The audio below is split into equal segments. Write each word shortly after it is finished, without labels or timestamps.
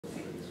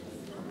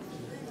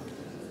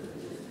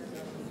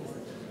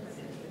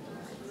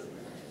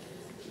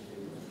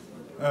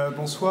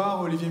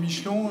Bonsoir, Olivier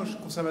Michelon,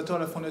 conservateur à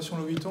la Fondation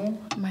Louis Vuitton.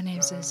 My name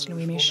is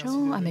Louis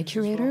Michelon. I'm a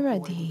curator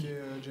at the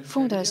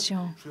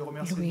Fondation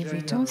Louis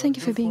Vuitton. Thank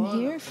you for being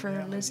here,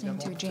 for listening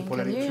to Jane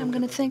Kallir. I'm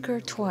going to thank her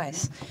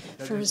twice.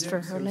 First, for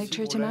her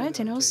lecture tonight,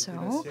 and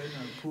also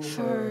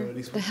for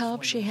the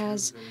help she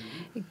has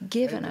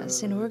given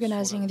us in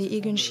organizing the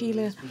Egon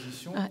Schiele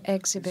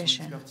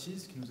exhibition.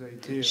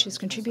 She's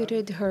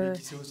contributed her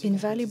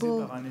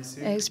invaluable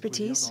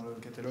expertise,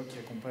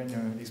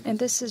 and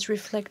this is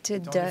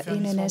reflected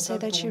in an essay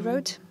that she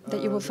wrote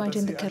that you will find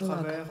in the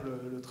catalogue.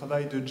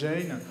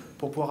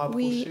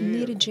 We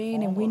needed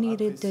Jane, and we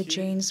needed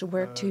Jane's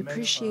work to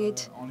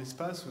appreciate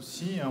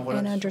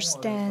and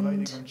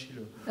understand,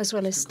 as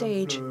well as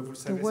stage,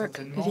 the work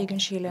of Egon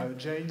Schiele.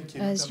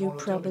 As you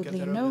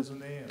probably know,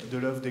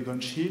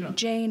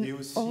 Jane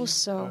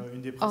also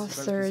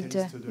authored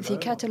the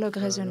Catalogue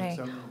raisonné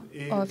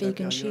of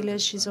Egon Schiele.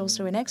 She's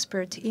also an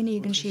expert in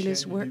Egon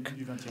Schiele's work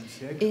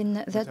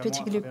in that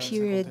particular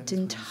period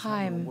in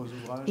time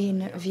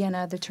in Vienna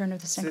at the turn of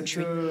the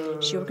century.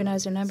 She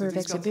organized a number of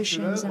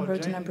exhibitions and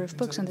wrote a number of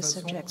books on the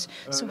subject.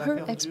 So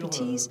her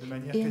expertise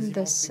in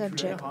the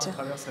subject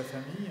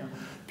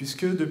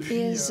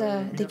is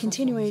the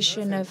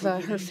continuation of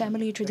her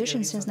family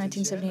tradition since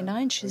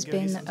 1979. She's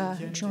been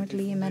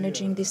jointly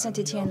managing the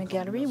Saint-Étienne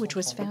Gallery, which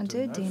was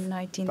founded in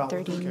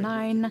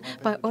 1939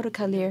 by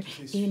Kallir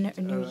in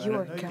New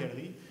York.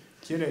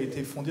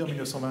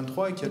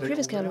 The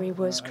previous gallery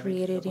was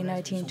created in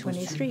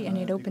 1923, and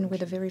it opened with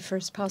the very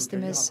first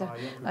posthumous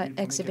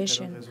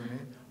exhibition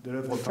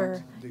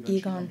for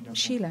Egon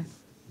Schiele.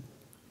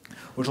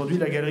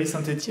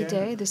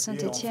 Today, the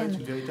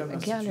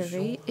Saint-Étienne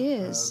Gallery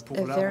is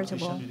a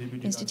veritable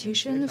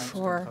institution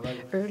for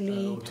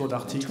early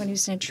 20th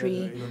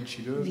century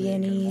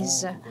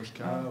Viennese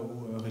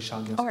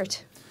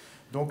art,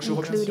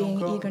 including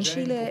Egon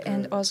Schiele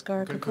and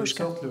Oskar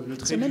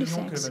Kokoschka. So many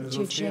thanks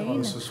to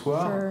Jane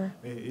for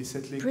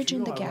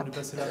bridging the gap.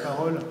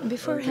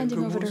 Before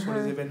handing over to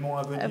her,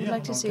 I would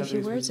like to say a few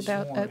words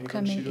about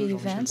upcoming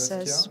events.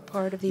 As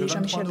part of the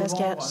Jean-Michel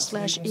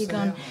Basquiat /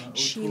 Egon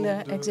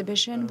Schiele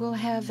exhibition, we'll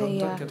have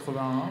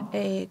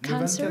a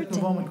concert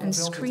and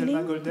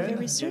screening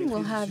very soon.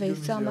 We'll have a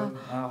Thelma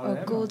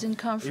Golden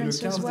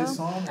conference as well.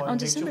 On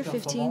December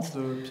 15th,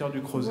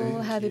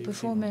 we'll have a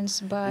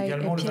performance by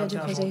Pierre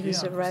Ducrozet,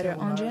 who's a writer.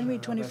 On January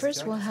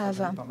 21st, we'll have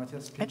a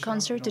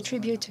concert, a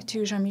tribute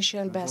to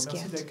Jean-Michel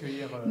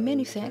Basquiat.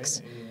 Many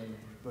thanks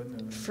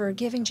for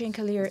giving Jane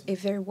Kallir a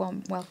very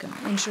warm welcome.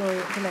 Enjoy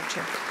the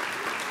lecture.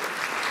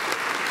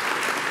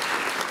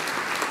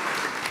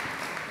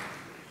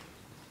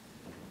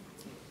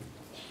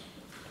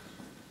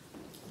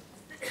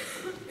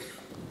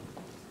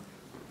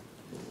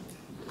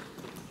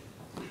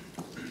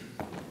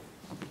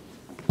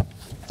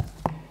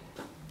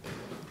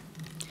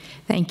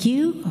 Thank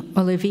you,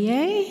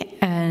 Olivier,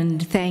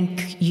 and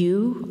thank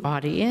you,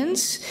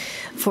 audience,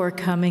 for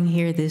coming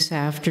here this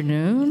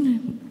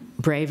afternoon,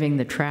 braving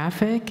the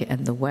traffic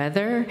and the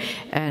weather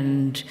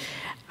and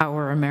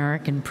our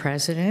American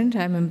president,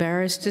 I'm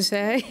embarrassed to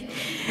say.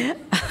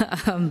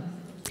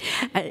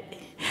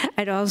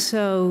 I'd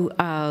also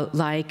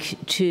like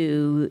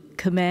to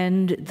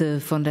commend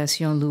the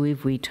Fondation Louis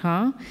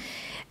Vuitton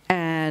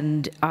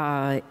and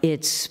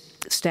its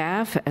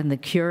staff and the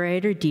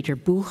curator, Dieter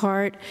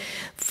Buchart,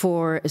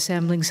 for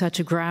assembling such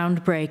a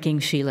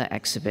groundbreaking Schiele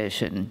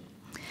exhibition.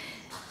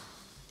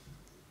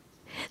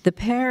 The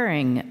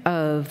pairing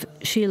of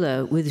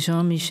Schiele with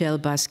Jean-Michel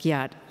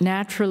Basquiat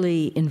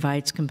naturally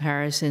invites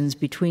comparisons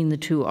between the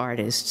two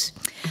artists,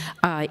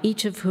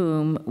 each of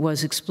whom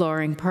was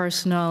exploring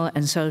personal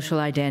and social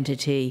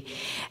identity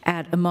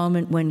at a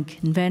moment when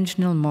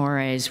conventional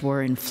mores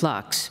were in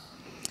flux.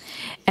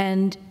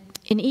 And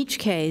in each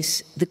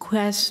case, the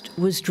quest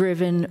was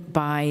driven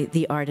by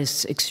the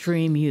artist's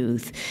extreme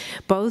youth.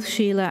 Both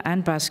Schiele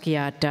and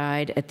Basquiat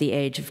died at the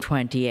age of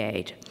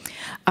 28.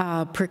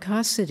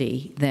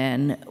 Precocity,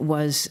 then,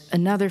 was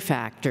another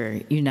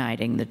factor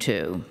uniting the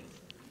two.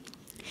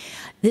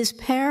 This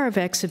pair of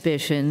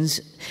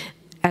exhibitions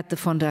at the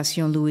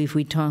Fondation Louis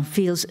Vuitton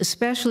feels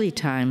especially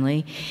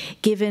timely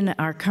given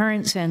our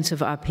current sense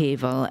of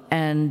upheaval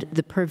and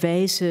the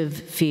pervasive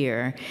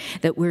fear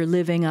that we're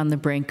living on the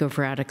brink of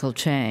radical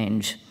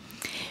change.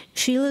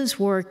 Schiele's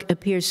work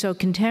appears so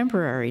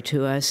contemporary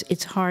to us,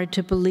 it's hard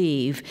to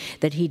believe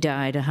that he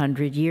died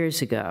 100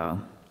 years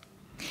ago.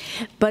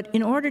 But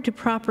in order to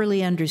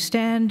properly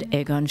understand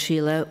Egon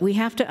Schiele, we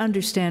have to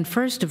understand,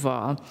 first of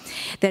all,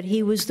 that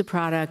he was the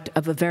product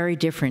of a very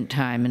different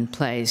time and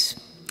place.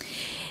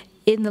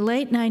 In the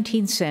late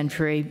 19th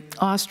century,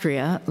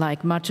 Austria,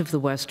 like much of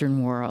the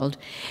Western world,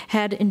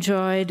 had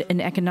enjoyed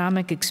an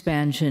economic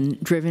expansion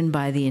driven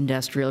by the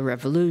Industrial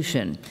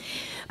Revolution.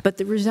 But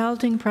the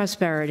resulting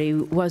prosperity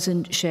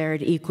wasn't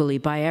shared equally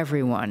by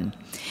everyone.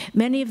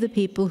 Many of the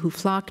people who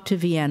flocked to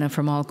Vienna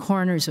from all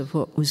corners of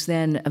what was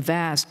then a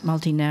vast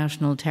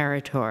multinational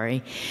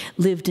territory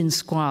lived in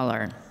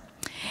squalor.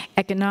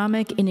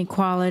 Economic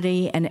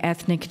inequality and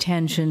ethnic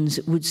tensions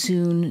would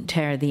soon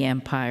tear the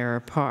empire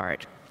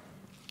apart.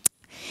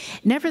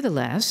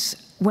 Nevertheless,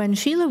 when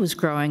Schiele was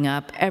growing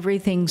up,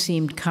 everything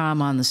seemed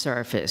calm on the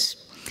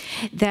surface.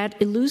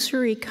 That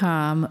illusory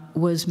calm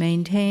was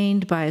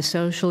maintained by a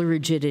social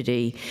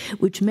rigidity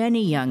which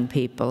many young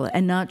people,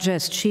 and not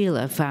just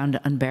Schiele, found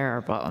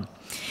unbearable.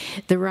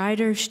 The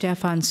writer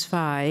Stefan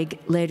Zweig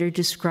later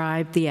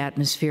described the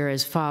atmosphere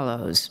as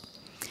follows: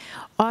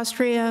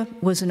 Austria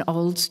was an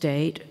old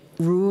state,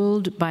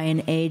 ruled by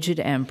an aged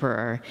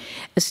emperor,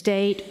 a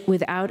state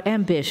without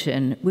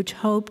ambition, which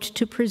hoped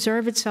to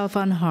preserve itself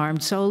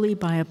unharmed solely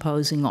by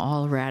opposing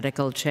all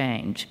radical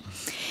change.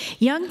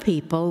 Young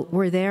people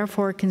were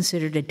therefore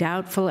considered a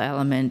doubtful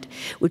element,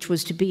 which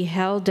was to be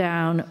held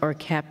down or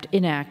kept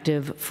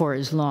inactive for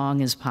as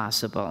long as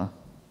possible.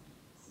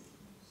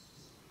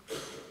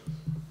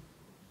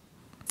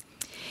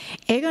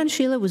 Egon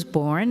Schiele was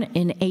born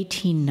in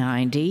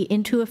 1890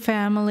 into a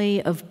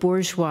family of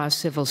bourgeois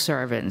civil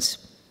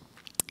servants.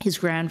 His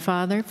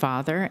grandfather,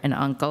 father, and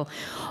uncle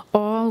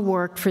all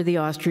worked for the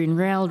Austrian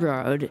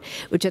Railroad,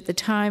 which at the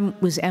time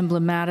was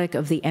emblematic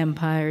of the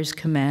empire's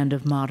command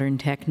of modern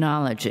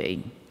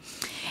technology.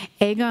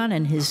 Egon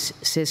and his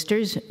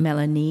sisters,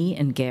 Melanie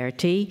and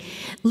Gertie,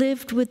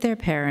 lived with their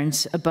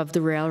parents above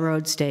the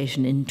railroad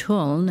station in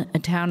Tulln, a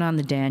town on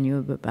the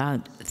Danube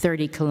about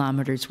 30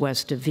 kilometers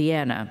west of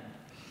Vienna.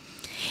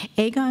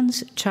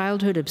 Egon's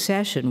childhood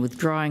obsession with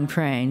drawing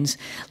trains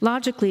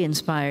logically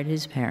inspired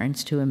his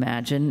parents to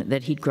imagine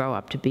that he'd grow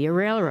up to be a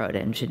railroad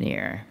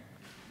engineer.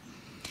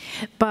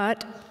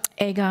 But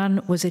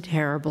Egon was a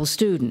terrible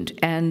student,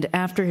 and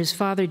after his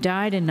father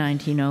died in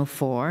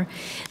 1904,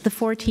 the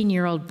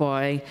 14-year-old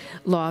boy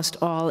lost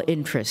all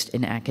interest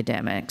in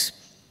academics.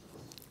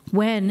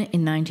 When,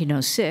 in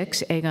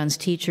 1906, Egon's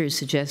teachers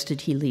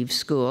suggested he leave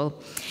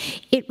school,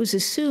 it was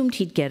assumed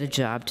he'd get a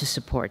job to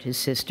support his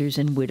sisters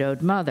and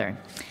widowed mother.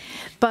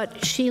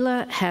 But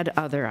Schiele had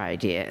other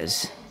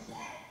ideas.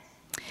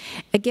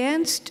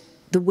 Against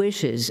the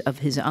wishes of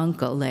his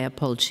uncle,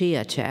 Leopold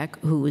Schiacek,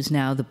 who was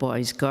now the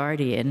boy's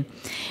guardian,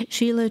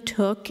 Schiele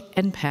took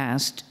and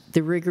passed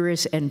the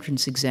rigorous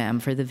entrance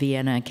exam for the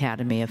Vienna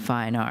Academy of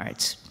Fine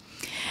Arts.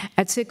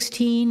 At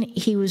 16,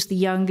 he was the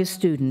youngest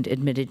student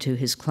admitted to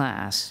his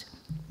class.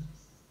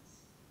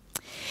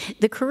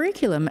 The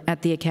curriculum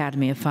at the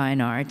Academy of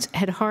Fine Arts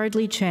had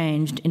hardly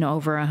changed in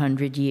over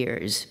 100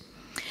 years.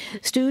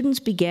 Students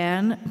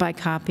began by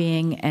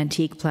copying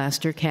antique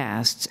plaster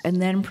casts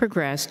and then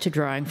progressed to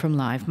drawing from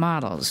live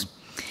models.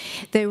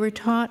 They were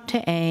taught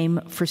to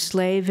aim for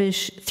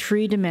slavish,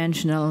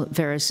 three-dimensional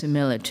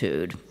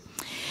verisimilitude.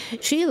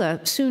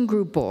 Schiele soon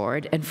grew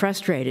bored and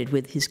frustrated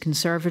with his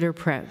conservator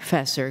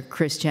professor,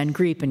 Christian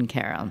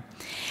Griepenkerl.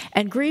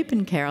 And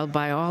Griepenkerl,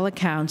 by all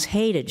accounts,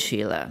 hated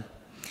Schiele.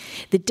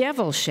 "The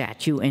devil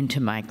shat you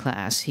into my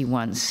class," he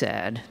once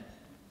said.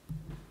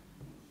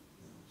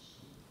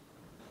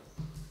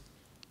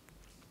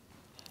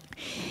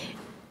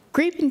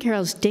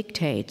 Griepenkerl's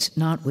dictates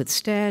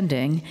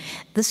notwithstanding,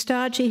 the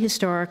stodgy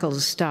historical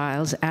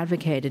styles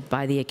advocated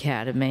by the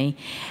Academy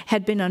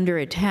had been under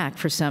attack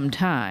for some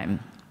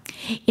time.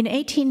 In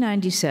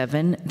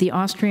 1897, the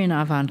Austrian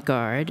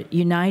avant-garde,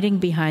 uniting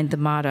behind the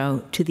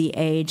motto, "To the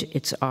age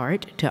its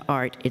art, to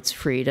art its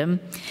freedom,"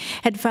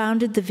 had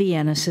founded the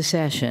Vienna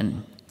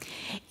Secession.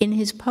 In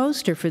his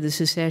poster for the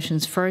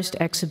Secession's first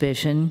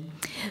exhibition,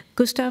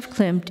 Gustav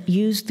Klimt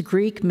used the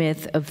Greek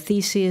myth of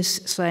Theseus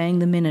slaying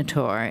the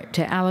Minotaur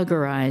to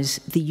allegorize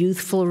the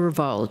youthful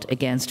revolt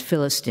against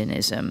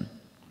Philistinism.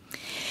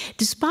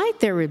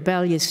 Despite their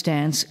rebellious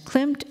stance,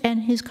 Klimt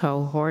and his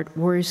cohort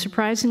were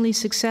surprisingly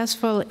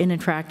successful in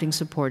attracting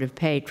supportive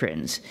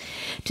patrons.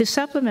 To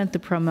supplement the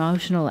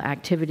promotional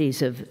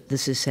activities of the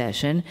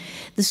secession,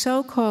 the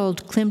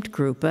so-called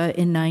Klimt-Gruppe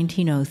in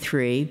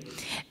 1903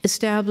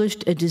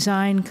 established a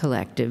design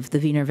collective, the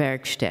Wiener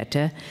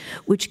Werkstätte,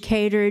 which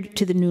catered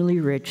to the newly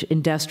rich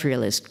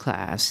industrialist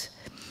class.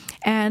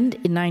 And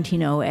in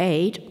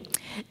 1908,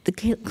 the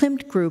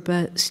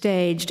Klimt-Gruppe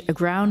staged a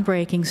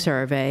groundbreaking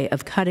survey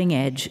of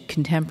cutting-edge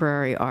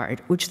contemporary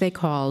art, which they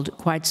called,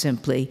 quite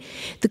simply,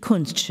 the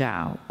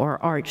Kunstschau, or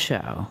art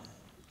show.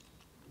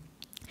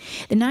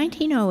 The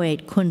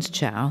 1908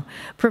 Kunstschau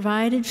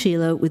provided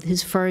Schiele with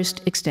his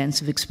first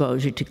extensive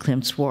exposure to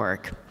Klimt's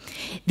work.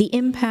 The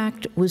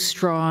impact was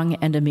strong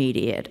and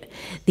immediate.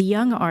 The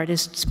young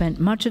artist spent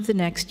much of the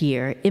next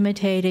year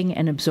imitating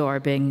and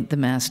absorbing the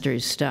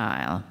master's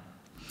style.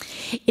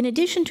 In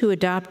addition to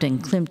adopting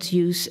Klimt's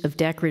use of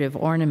decorative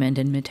ornament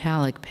and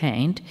metallic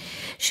paint,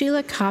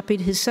 Schiele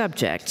copied his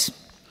subjects.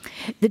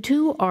 The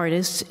two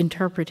artists'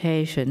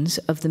 interpretations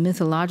of the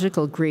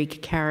mythological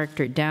Greek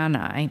character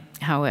Danae,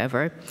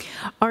 however,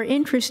 are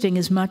interesting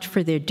as much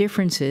for their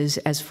differences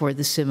as for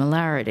the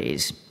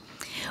similarities.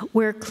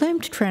 Where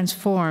Klimt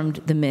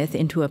transformed the myth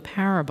into a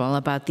parable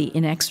about the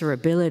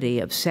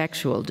inexorability of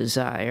sexual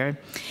desire,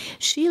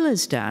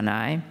 Schiele's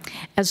Danae,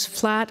 as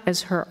flat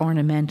as her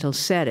ornamental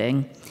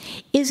setting,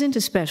 isn't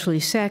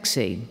especially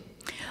sexy.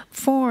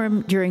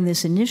 Form, during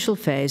this initial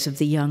phase of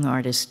the young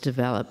artist's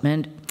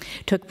development,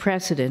 took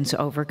precedence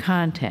over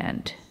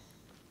content.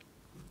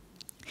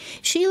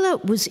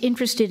 Schiele was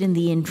interested in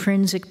the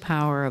intrinsic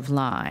power of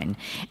line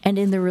and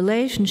in the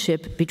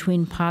relationship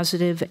between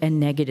positive and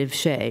negative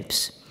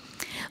shapes.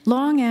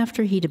 Long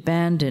after he'd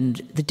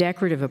abandoned the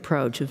decorative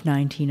approach of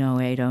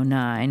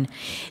 1908-09,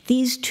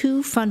 these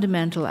two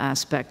fundamental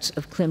aspects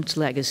of Klimt's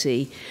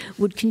legacy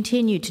would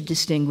continue to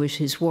distinguish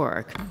his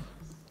work.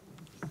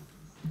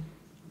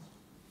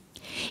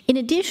 In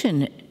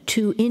addition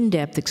to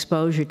in-depth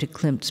exposure to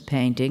Klimt's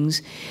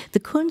paintings, the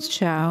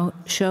Kunstschau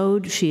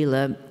showed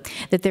Schiele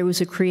that there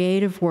was a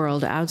creative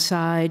world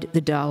outside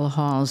the dull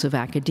halls of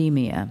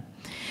academia.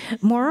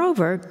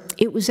 Moreover,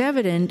 it was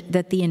evident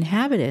that the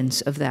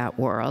inhabitants of that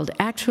world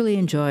actually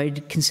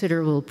enjoyed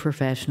considerable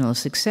professional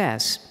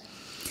success.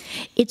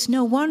 It's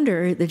no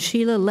wonder that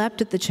Schiele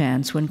leapt at the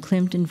chance when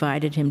Klimt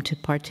invited him to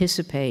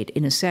participate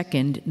in a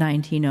second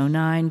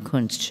 1909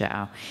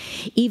 Kunstschau,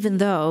 even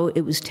though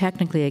it was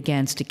technically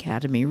against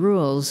Academy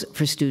rules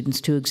for students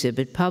to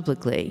exhibit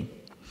publicly.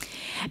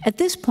 At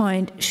this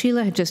point,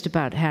 Schiele had just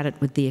about had it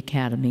with the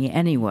Academy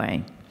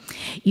anyway.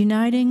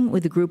 Uniting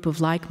with a group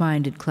of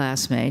like-minded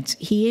classmates,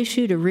 he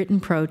issued a written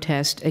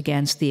protest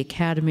against the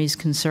Academy's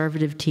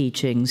conservative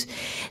teachings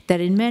that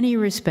in many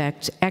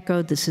respects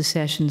echoed the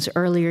secession's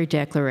earlier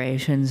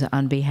declarations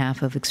on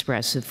behalf of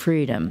expressive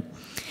freedom.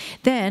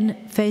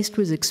 Then, faced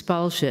with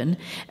expulsion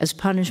as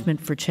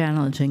punishment for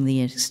challenging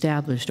the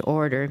established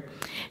order,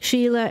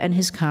 Schiele and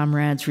his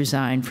comrades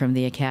resigned from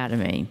the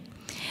Academy.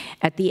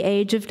 At the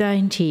age of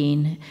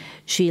 19,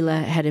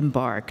 Schiele had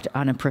embarked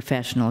on a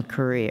professional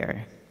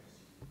career.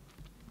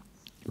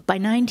 By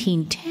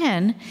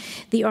 1910,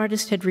 the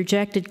artist had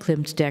rejected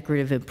Klimt's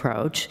decorative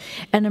approach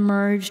and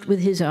emerged with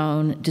his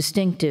own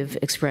distinctive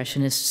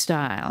expressionist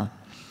style.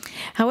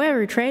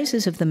 However,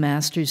 traces of the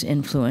master's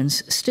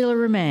influence still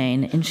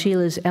remain in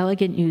Schiele's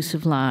elegant use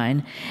of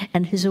line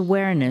and his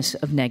awareness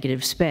of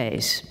negative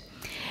space.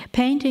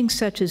 Paintings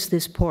such as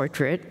this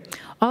portrait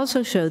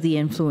also show the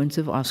influence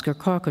of Oskar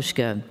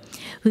Kokoschka,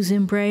 whose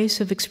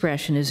embrace of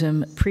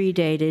expressionism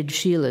predated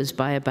Schiele's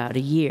by about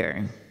a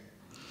year.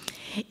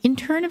 In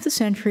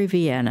turn-of-the-century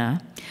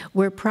Vienna,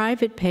 where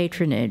private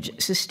patronage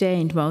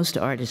sustained most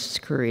artists'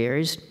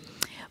 careers,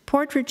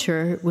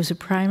 portraiture was a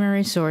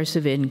primary source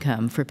of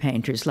income for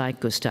painters like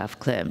Gustav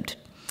Klimt.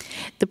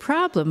 The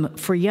problem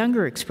for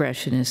younger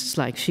expressionists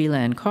like Schiele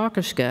and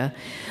Kokoschka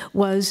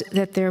was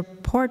that their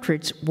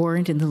portraits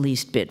weren't in the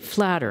least bit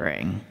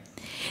flattering.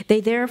 They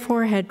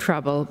therefore had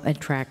trouble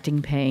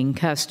attracting paying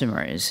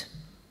customers.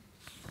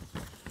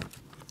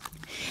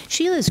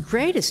 Schiele's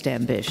greatest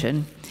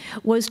ambition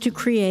was to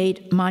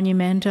create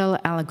monumental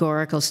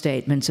allegorical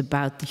statements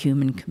about the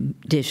human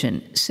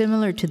condition,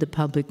 similar to the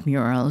public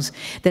murals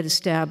that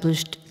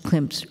established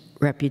Klimt's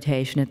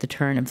reputation at the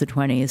turn of the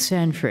 20th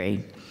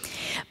century.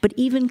 But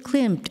even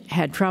Klimt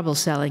had trouble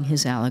selling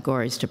his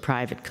allegories to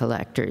private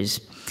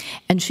collectors,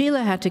 and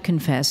Schiele had to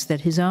confess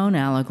that his own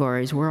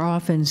allegories were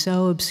often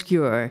so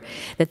obscure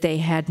that they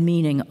had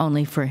meaning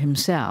only for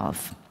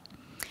himself.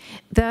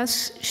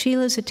 Thus,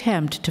 Schiele's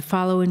attempt to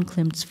follow in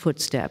Klimt's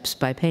footsteps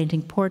by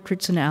painting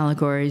portraits and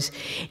allegories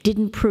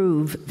didn't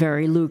prove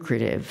very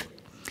lucrative.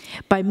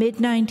 By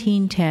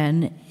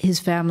mid-1910, his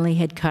family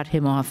had cut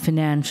him off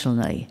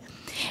financially,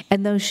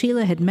 and though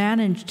Schiele had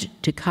managed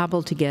to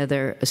cobble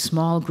together a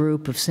small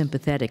group of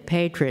sympathetic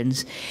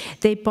patrons,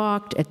 they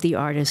balked at the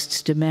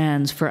artist's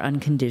demands for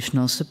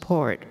unconditional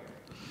support.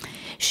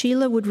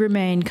 Schiele would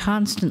remain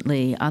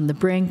constantly on the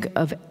brink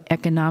of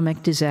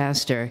economic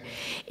disaster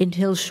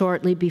until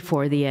shortly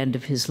before the end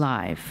of his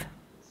life.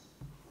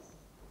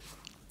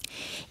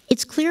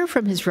 It's clear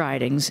from his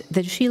writings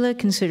that Schiele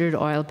considered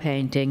oil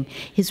painting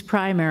his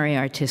primary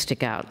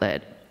artistic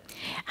outlet.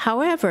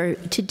 However,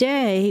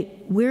 today,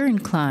 we're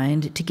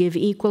inclined to give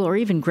equal or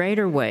even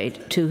greater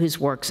weight to his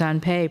works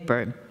on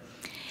paper.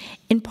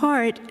 In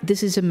part,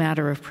 this is a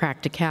matter of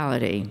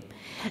practicality.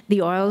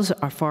 The oils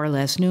are far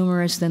less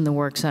numerous than the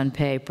works on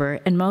paper,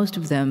 and most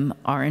of them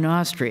are in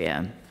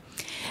Austria.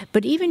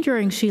 But even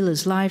during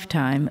Schiele's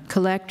lifetime,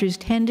 collectors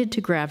tended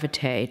to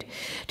gravitate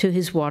to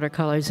his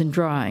watercolors and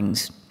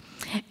drawings.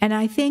 And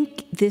I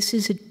think this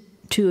is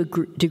to a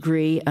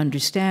degree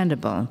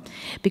understandable,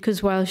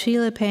 because while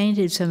Schiele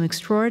painted some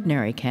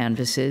extraordinary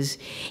canvases,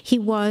 he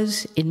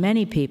was, in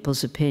many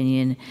people's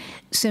opinion,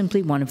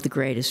 simply one of the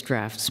greatest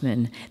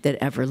draftsmen that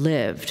ever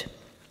lived.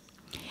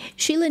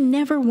 Schiele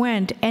never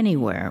went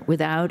anywhere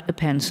without a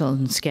pencil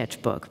and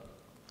sketchbook,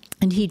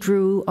 and he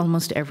drew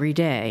almost every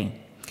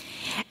day.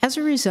 As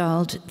a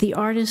result, the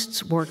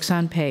artist's works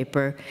on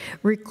paper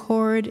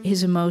record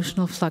his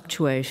emotional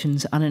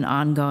fluctuations on an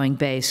ongoing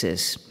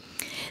basis.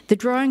 The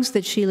drawings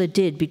that Schiele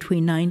did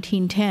between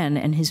 1910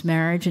 and his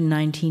marriage in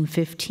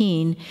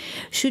 1915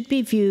 should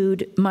be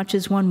viewed much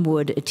as one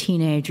would a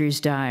teenager's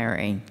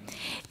diary.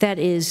 That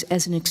is,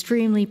 as an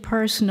extremely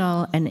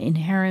personal and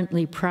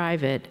inherently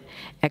private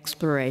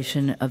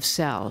exploration of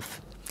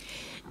self.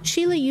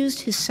 Schiele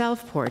used his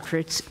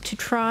self-portraits to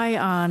try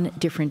on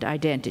different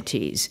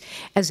identities,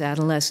 as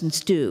adolescents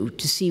do,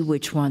 to see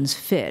which ones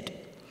fit.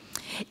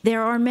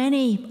 There are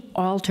many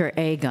alter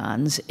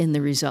Egons in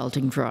the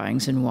resulting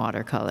drawings and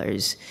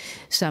watercolors,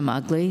 some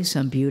ugly,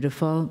 some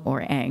beautiful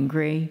or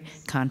angry,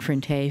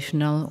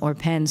 confrontational or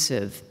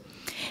pensive.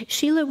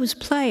 Schiele was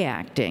play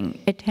acting,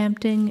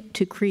 attempting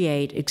to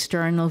create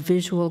external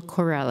visual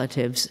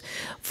correlatives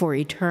for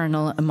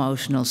eternal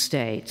emotional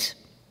states.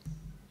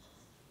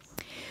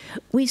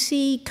 We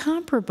see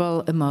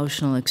comparable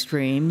emotional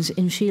extremes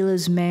in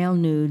Schiele's male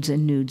nudes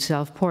and nude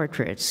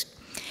self-portraits.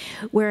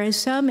 Whereas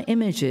some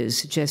images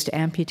suggest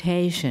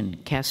amputation,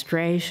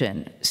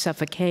 castration,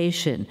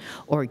 suffocation,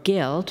 or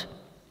guilt,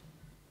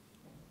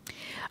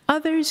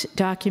 others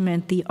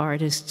document the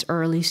artist's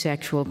early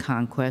sexual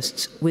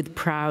conquests with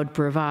proud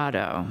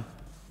bravado.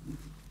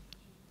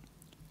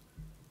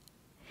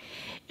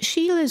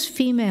 Schiele's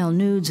female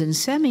nudes and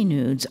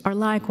semi-nudes are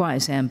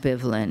likewise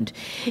ambivalent,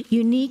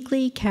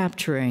 uniquely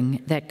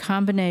capturing that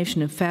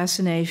combination of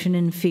fascination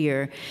and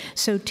fear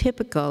so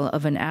typical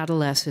of an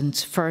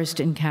adolescent's first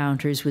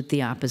encounters with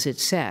the opposite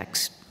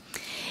sex.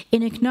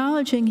 In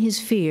acknowledging his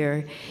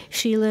fear,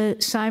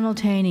 Schiele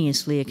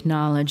simultaneously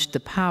acknowledged the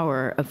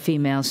power of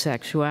female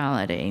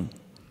sexuality.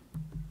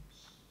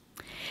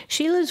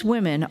 Schiele's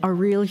women are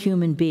real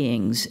human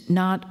beings,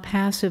 not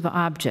passive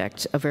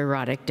objects of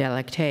erotic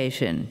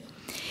delectation.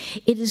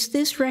 It is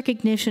this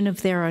recognition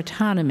of their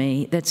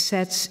autonomy that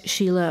sets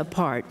Schiele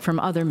apart from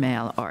other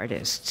male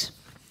artists.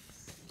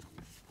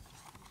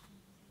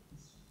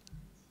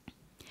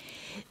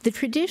 The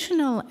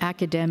traditional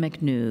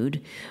academic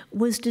nude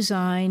was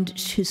designed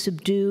to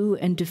subdue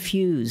and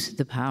diffuse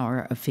the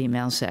power of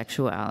female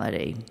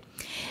sexuality.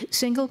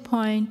 Single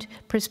point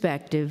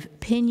perspective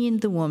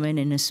pinioned the woman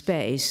in a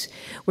space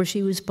where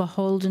she was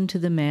beholden to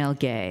the male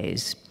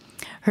gaze.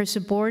 Her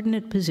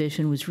subordinate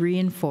position was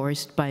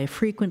reinforced by a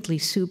frequently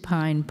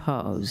supine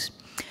pose.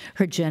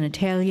 Her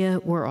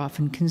genitalia were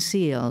often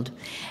concealed,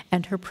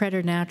 and her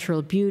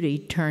preternatural beauty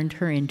turned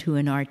her into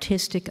an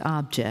artistic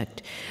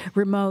object,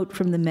 remote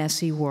from the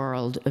messy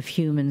world of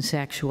human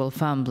sexual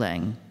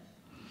fumbling.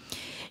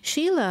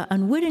 Schiele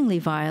unwittingly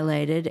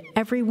violated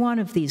every one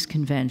of these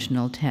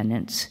conventional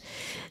tenets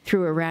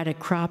through erratic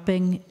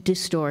cropping,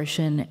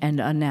 distortion, and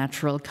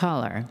unnatural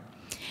color.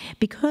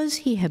 Because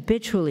he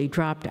habitually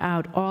dropped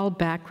out all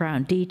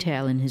background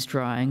detail in his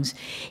drawings,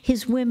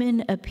 his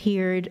women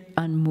appeared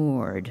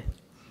unmoored.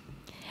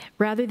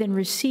 Rather than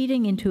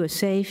receding into a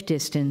safe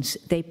distance,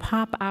 they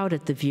pop out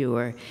at the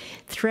viewer,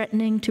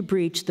 threatening to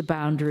breach the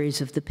boundaries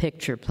of the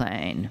picture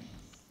plane.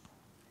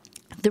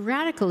 The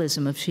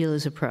radicalism of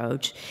Schiele's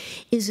approach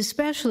is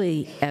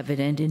especially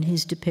evident in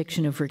his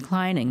depiction of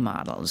reclining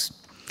models.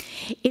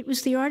 It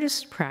was the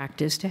artist's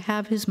practice to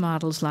have his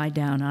models lie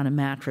down on a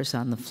mattress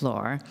on the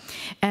floor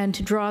and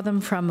to draw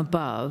them from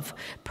above,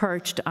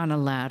 perched on a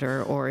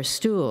ladder or a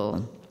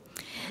stool.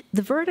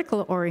 The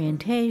vertical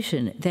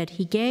orientation that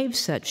he gave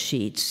such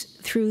sheets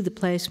through the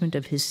placement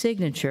of his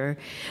signature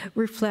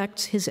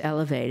reflects his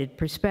elevated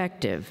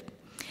perspective.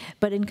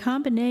 But in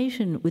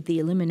combination with the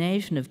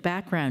elimination of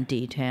background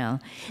detail,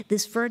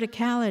 this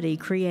verticality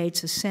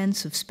creates a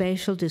sense of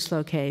spatial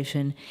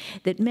dislocation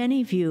that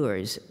many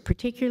viewers,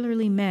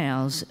 particularly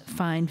males,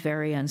 find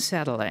very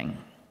unsettling.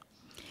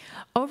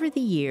 Over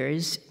the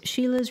years,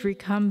 Schiele's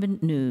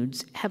recumbent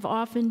nudes have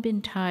often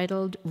been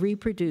titled,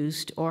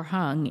 reproduced, or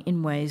hung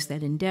in ways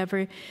that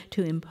endeavor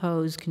to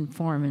impose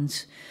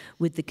conformance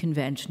with the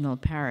conventional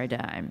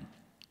paradigm.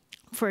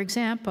 For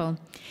example,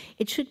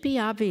 it should be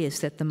obvious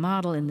that the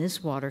model in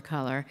this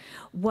watercolor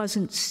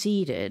wasn't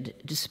seated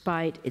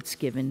despite its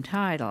given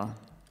title.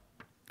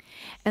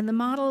 And the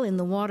model in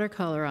the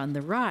watercolor on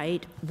the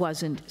right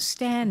wasn't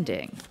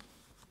standing.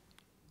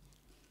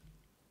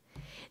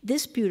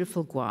 This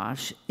beautiful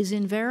gouache is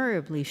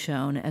invariably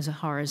shown as a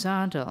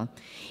horizontal,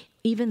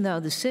 even though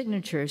the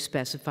signature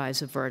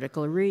specifies a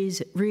vertical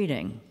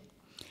reading.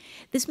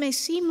 This may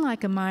seem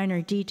like a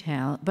minor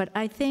detail, but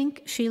I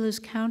think Schiele's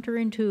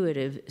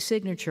counterintuitive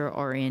signature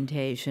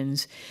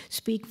orientations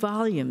speak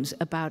volumes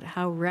about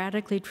how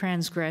radically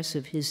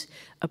transgressive his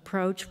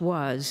approach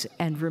was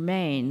and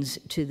remains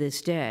to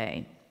this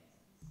day.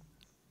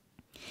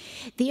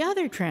 The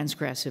other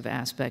transgressive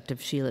aspect of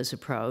Schiele's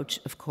approach,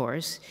 of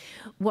course,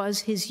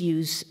 was his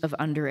use of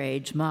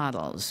underage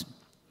models.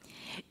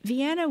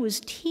 Vienna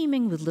was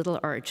teeming with little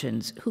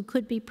urchins who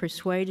could be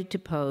persuaded to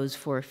pose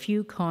for a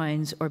few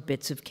coins or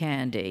bits of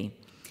candy.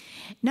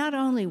 Not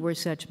only were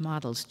such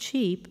models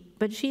cheap,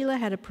 but Schiele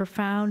had a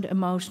profound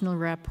emotional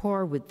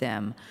rapport with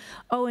them,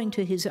 owing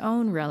to his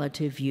own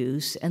relative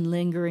use and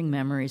lingering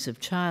memories of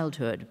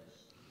childhood.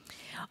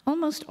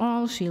 Almost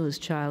all Schiele's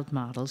child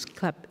models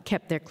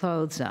kept their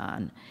clothes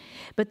on,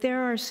 but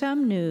there are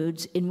some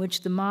nudes in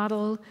which the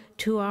model,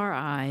 to our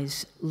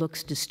eyes,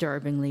 looks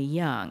disturbingly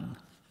young.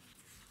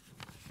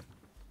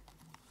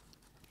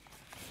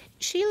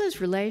 Schiele's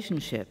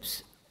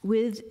relationships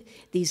with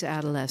these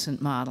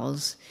adolescent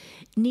models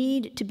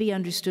need to be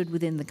understood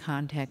within the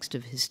context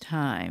of his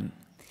time.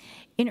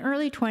 In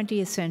early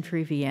 20th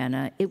century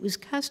Vienna, it was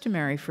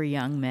customary for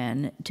young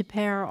men to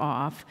pair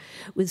off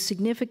with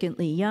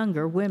significantly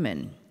younger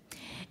women.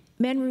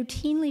 Men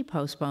routinely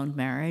postponed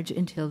marriage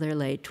until their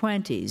late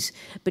 20s,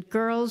 but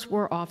girls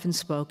were often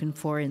spoken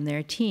for in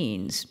their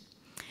teens.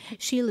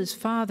 Schiele's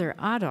father,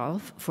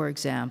 Adolf, for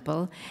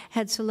example,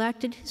 had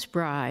selected his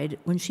bride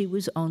when she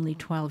was only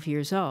 12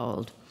 years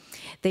old.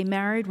 They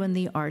married when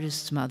the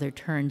artist's mother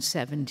turned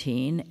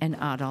 17 and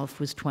Adolf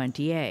was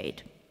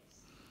 28.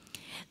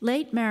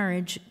 Late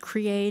marriage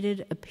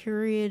created a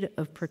period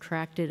of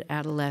protracted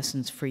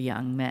adolescence for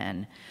young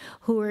men,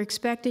 who were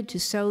expected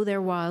to sow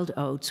their wild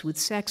oats with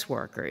sex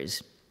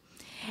workers.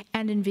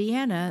 And in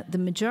Vienna, the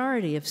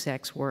majority of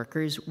sex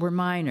workers were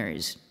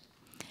minors.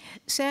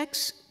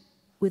 Sex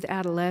with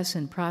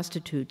adolescent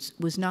prostitutes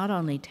was not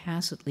only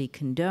tacitly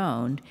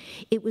condoned,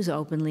 it was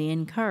openly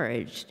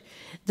encouraged.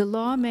 The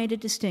law made a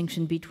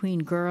distinction between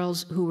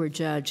girls who were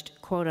judged,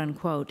 quote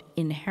unquote,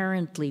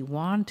 inherently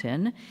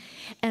wanton,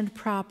 and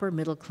proper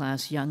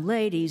middle-class young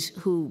ladies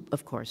who,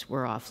 of course,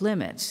 were off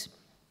limits.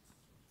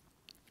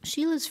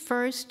 Schiele's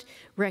first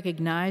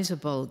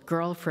recognizable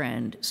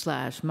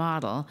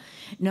girlfriend/model,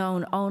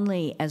 known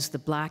only as the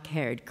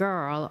black-haired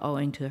girl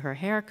owing to her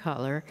hair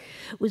color,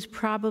 was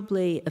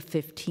probably a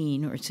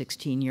 15 or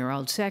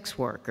 16-year-old sex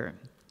worker.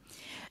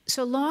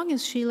 So long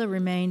as Schiele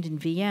remained in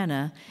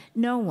Vienna,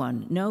 no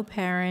one, no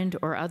parent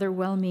or other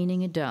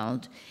well-meaning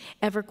adult,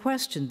 ever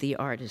questioned the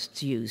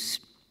artist's use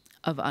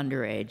of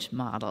underage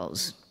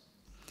models.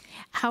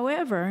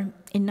 However,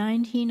 in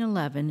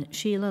 1911,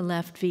 Schiele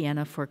left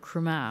Vienna for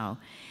Krummau,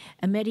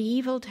 a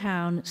medieval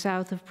town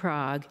south of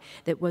Prague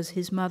that was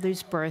his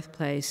mother's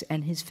birthplace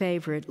and his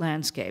favorite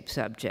landscape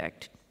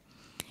subject.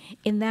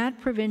 In that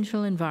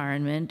provincial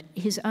environment,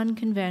 his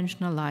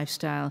unconventional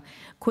lifestyle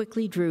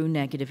quickly drew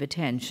negative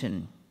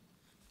attention,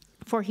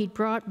 for he'd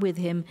brought with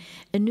him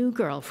a new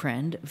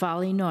girlfriend,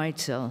 Vali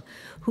Neutzel,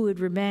 who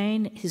would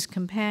remain his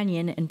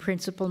companion and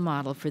principal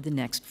model for the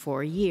next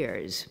 4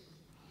 years.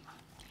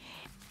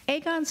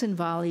 Egon's and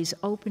Vali's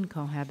open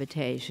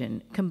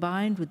cohabitation,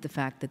 combined with the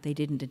fact that they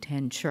didn't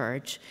attend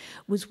church,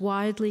 was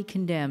widely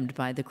condemned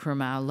by the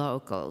Krummau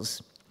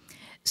locals.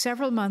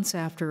 Several months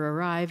after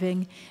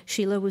arriving,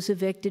 Schiele was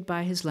evicted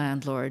by his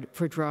landlord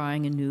for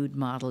drawing a nude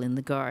model in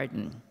the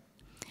garden.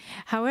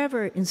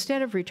 However,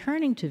 instead of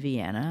returning to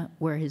Vienna,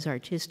 where his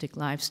artistic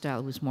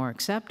lifestyle was more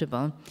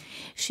acceptable,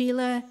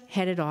 Schiele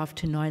headed off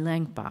to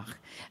Neulenkbach,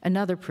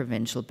 another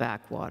provincial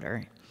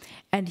backwater.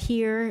 And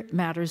here,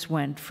 matters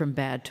went from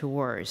bad to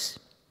worse.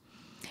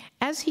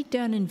 As he'd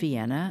done in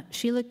Vienna,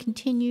 Schiele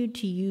continued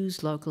to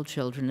use local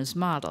children as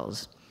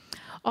models.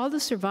 All the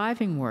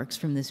surviving works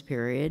from this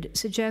period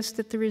suggest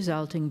that the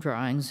resulting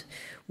drawings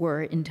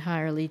were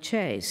entirely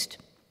chaste.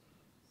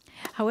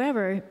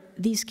 However,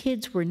 these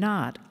kids were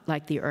not,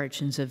 like the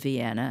urchins of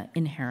Vienna,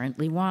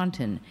 inherently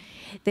wanton.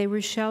 They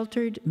were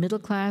sheltered,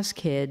 middle-class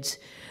kids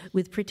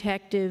with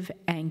protective,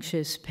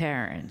 anxious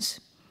parents.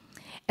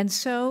 And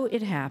so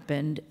it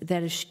happened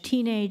that a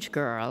teenage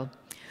girl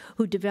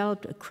who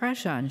developed a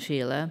crush on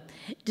Schiele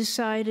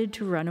decided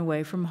to run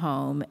away from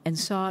home and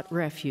sought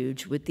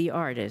refuge with the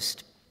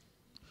artist.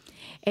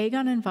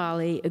 Egon and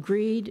Vali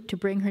agreed to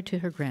bring her to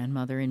her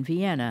grandmother in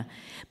Vienna,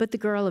 but the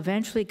girl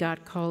eventually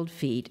got cold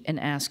feet and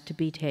asked to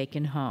be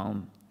taken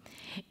home.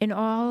 In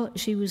all,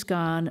 she was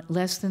gone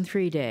less than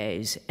 3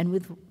 days, and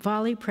with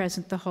Vali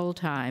present the whole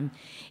time,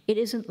 it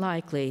isn't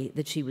likely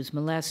that she was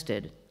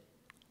molested.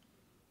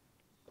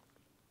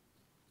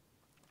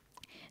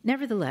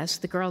 Nevertheless,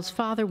 the girl's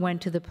father went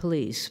to the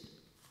police,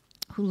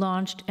 who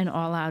launched an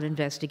all-out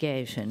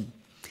investigation.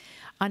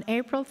 On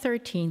April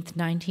 13,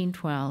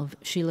 1912,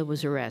 Schiele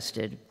was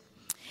arrested.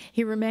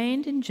 He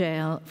remained in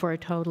jail for a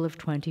total of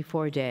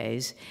 24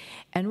 days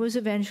and was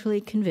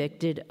eventually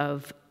convicted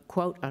of,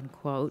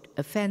 quote-unquote,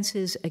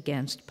 offenses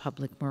against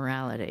public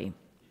morality.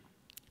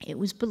 It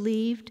was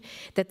believed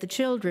that the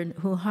children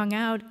who hung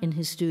out in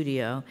his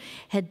studio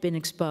had been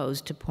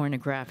exposed to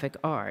pornographic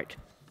art.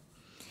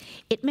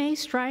 It may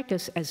strike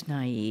us as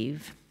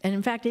naive, and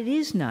in fact it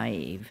is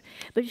naive,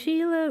 but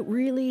Schiele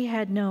really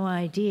had no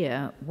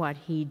idea what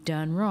he'd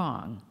done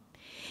wrong.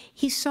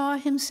 He saw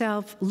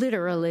himself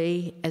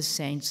literally as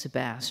Saint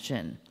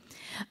Sebastian,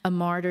 a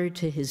martyr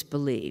to his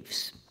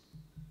beliefs.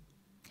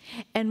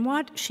 And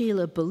what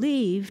Schiele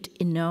believed,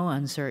 in no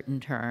uncertain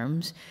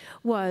terms,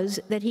 was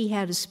that he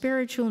had a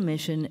spiritual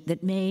mission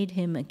that made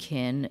him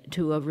akin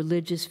to a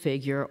religious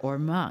figure or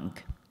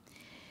monk.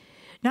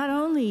 Not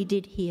only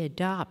did he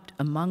adopt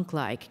a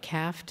monk-like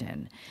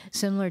caftan,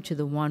 similar to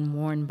the one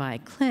worn by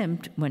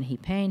Klimt when he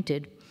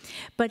painted,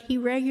 but he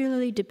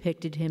regularly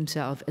depicted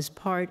himself as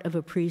part of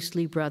a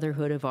priestly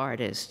brotherhood of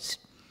artists.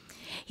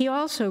 He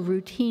also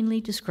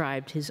routinely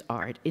described his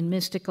art in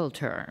mystical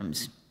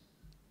terms.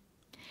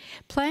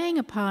 Playing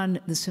upon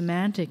the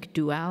semantic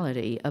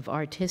duality of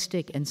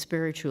artistic and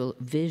spiritual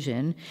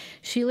vision,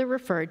 Schiele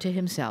referred to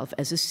himself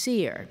as a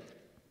seer.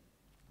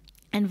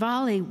 And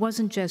Vali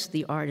wasn't just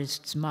the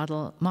artist's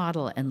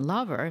model and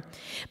lover,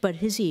 but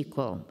his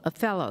equal, a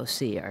fellow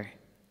seer.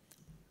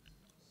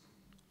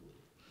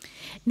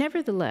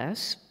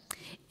 Nevertheless,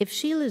 If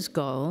Schiele's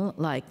goal,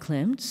 like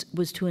Klimt's,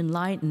 was to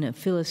enlighten a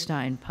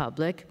Philistine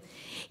public,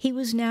 he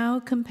was now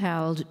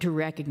compelled to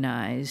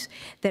recognize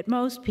that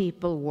most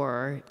people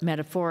were,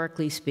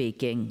 metaphorically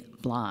speaking,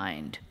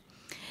 blind.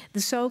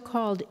 The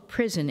so-called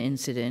prison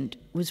incident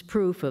was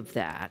proof of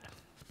that.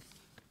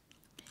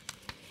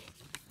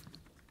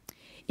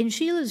 In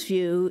Schiele's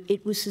view,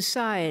 it was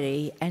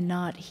society and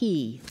not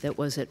he that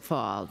was at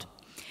fault.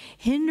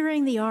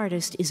 Hindering the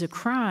artist is a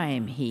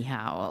crime, he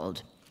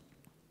howled.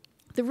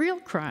 The real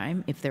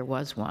crime, if there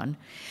was one,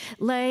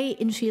 lay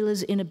in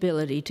Schiele's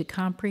inability to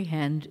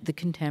comprehend the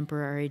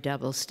contemporary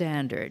double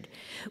standard,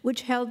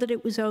 which held that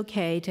it was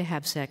okay to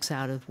have sex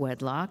out of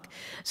wedlock,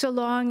 so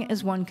long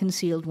as one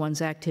concealed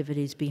one's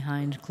activities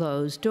behind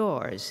closed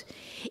doors.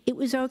 It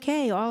was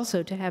okay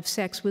also to have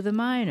sex with a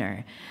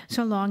minor,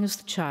 so long as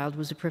the child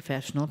was a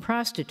professional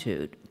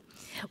prostitute.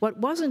 What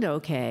wasn't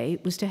okay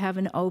was to have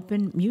an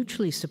open,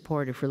 mutually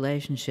supportive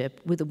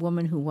relationship with a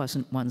woman who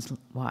wasn't one's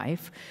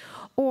wife,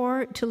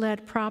 or to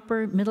let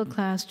proper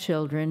middle-class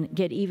children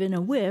get even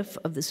a whiff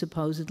of the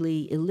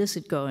supposedly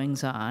illicit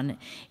goings-on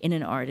in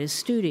an artist's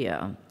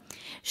studio.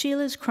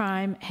 Schiele's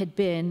crime had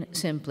been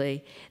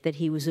simply that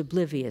he was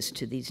oblivious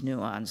to these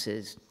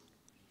nuances.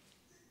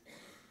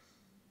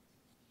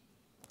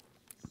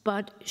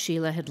 But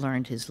Schiele had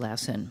learned his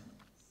lesson.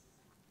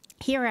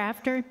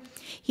 Hereafter,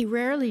 he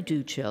rarely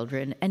drew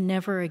children, and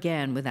never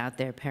again without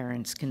their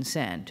parents'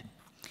 consent.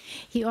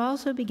 He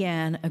also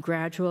began a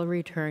gradual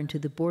return to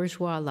the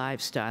bourgeois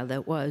lifestyle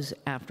that was,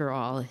 after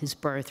all, his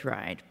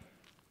birthright.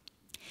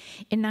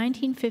 In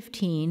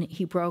 1915,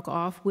 he broke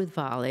off with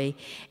Wally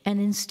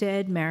and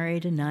instead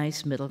married a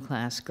nice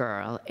middle-class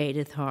girl,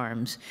 Edith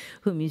Harms,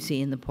 whom you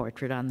see in the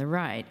portrait on the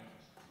right.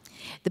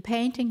 The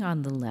painting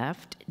on the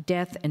left,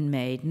 Death and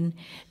Maiden,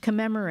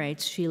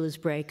 commemorates Schiele's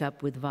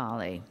breakup with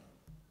Wally.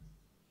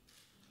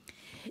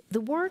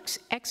 The works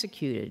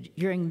executed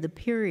during the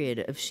period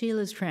of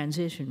Schiele's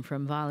transition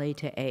from Wally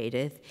to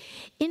Edith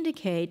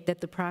indicate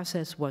that the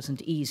process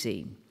wasn't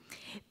easy.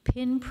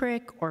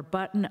 Pinprick or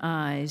button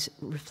eyes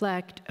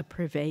reflect a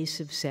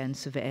pervasive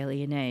sense of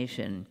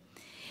alienation.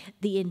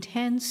 The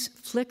intense,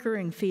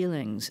 flickering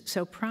feelings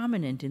so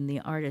prominent in the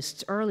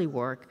artist's early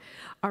work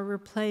are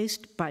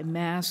replaced by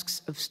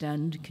masks of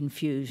stunned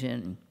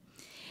confusion.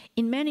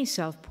 In many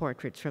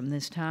self-portraits from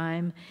this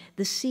time,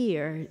 the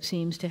seer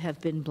seems to have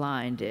been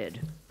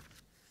blinded.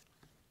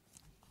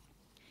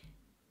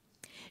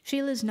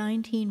 Schiele's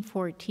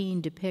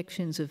 1914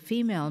 depictions of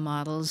female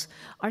models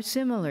are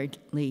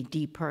similarly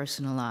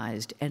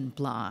depersonalized and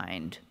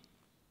blind.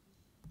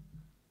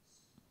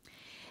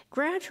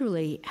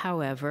 Gradually,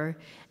 however,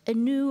 a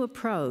new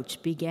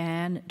approach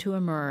began to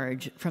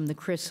emerge from the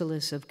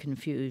chrysalis of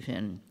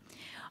confusion.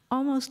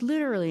 Almost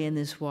literally in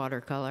this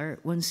watercolor,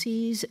 one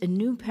sees a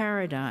new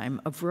paradigm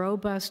of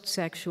robust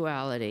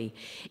sexuality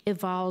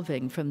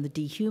evolving from the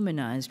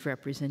dehumanized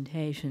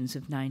representations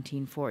of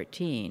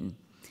 1914.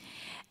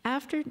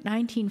 After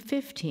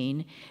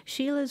 1915,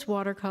 Schiele's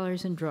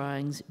watercolors and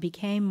drawings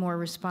became more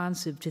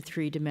responsive to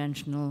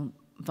three-dimensional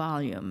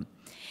volume.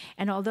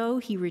 And although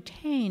he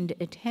retained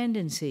a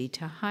tendency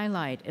to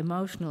highlight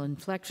emotional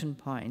inflection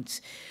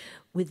points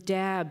with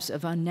dabs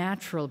of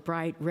unnatural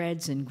bright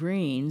reds and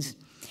greens,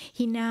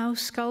 he now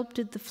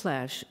sculpted the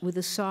flesh with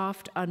a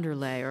soft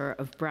underlayer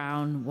of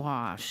brown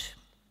wash.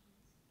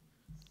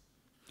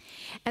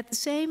 At the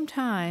same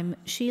time,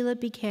 Schiele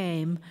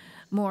became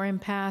more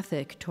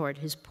empathic toward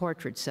his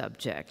portrait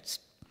subjects.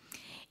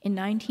 In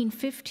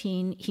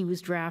 1915, he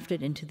was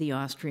drafted into the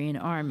Austrian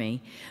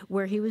army,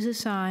 where he was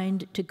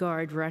assigned to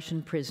guard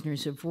Russian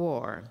prisoners of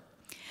war.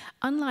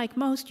 Unlike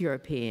most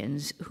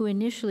Europeans, who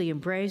initially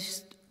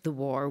embraced the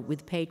war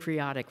with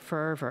patriotic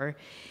fervor,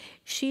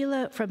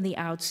 Schiele, from the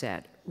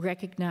outset,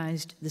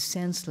 recognized the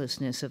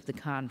senselessness of the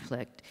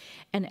conflict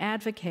and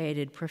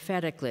advocated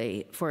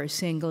prophetically for a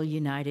single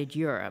united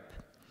Europe.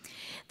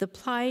 The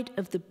plight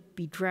of the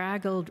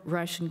bedraggled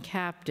Russian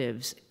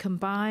captives,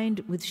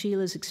 combined with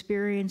Schiele's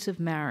experience of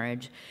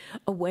marriage,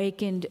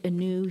 awakened a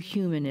new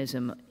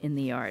humanism in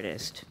the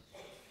artist.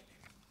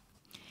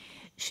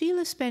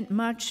 Schiele spent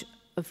much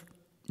of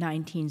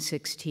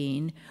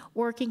 1916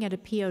 working at a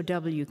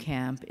POW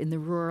camp in the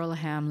rural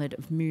hamlet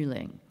of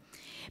Mühling.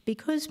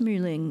 Because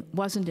Mühling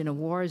wasn't in a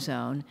war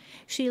zone,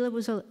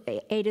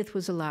 Edith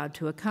was allowed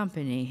to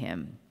accompany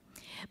him.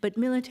 But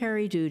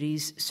military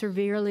duties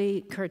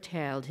severely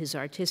curtailed his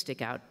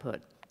artistic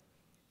output.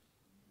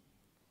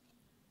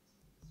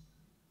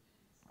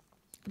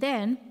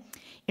 Then,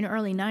 in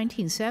early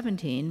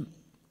 1917,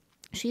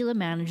 Schiele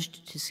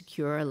managed to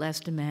secure a less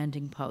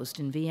demanding post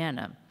in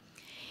Vienna.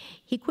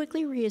 He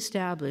quickly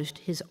reestablished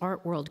his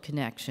art world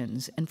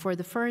connections and for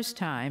the first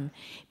time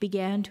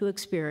began to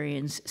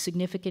experience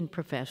significant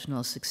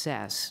professional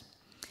success.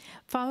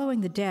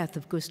 Following the death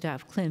of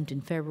Gustav Klimt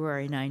in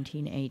February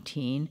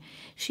 1918,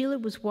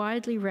 Schiele was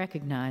widely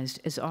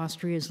recognized as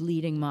Austria's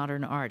leading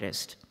modern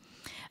artist.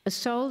 A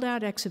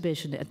sold-out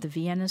exhibition at the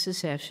Vienna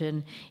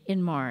Secession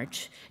in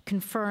March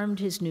confirmed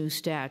his new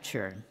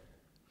stature.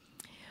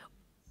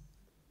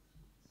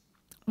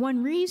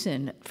 One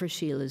reason for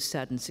Schiele's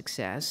sudden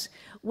success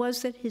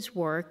was that his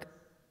work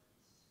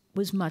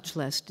was much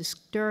less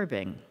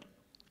disturbing.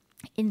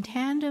 In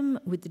tandem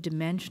with the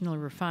dimensional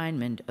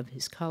refinement of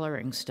his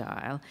coloring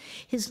style,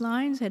 his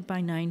lines had by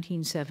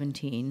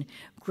 1917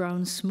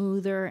 grown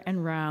smoother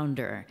and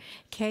rounder,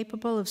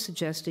 capable of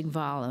suggesting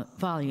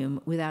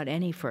volume without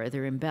any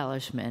further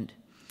embellishment.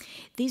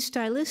 These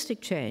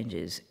stylistic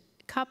changes,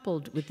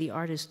 coupled with the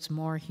artist's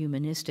more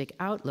humanistic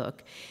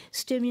outlook,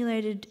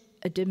 stimulated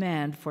a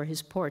demand for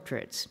his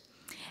portraits.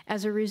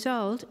 As a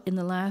result, in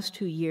the last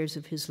 2 years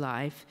of his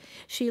life,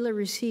 Schiele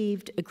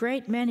received a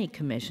great many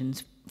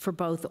commissions for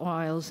both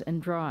oils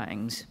and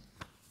drawings.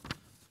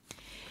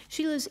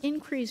 Schiele's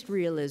increased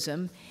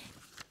realism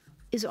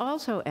is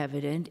also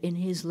evident in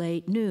his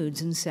late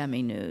nudes and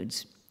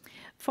semi-nudes.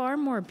 Far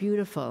more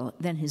beautiful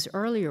than his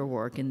earlier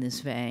work in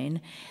this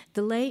vein,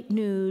 the late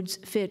nudes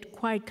fit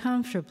quite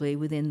comfortably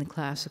within the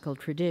classical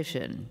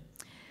tradition.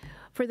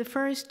 For the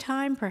first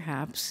time,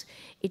 perhaps,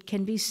 it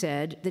can be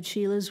said that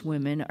Schiele's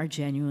women are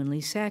genuinely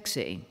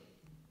sexy.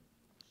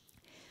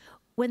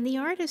 When the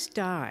artist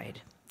died,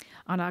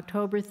 on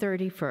October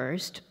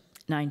 31st,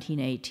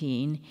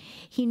 1918,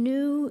 he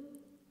knew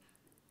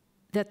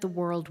that the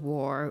World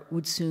War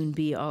would soon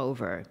be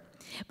over,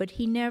 but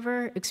he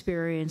never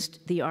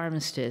experienced the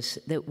armistice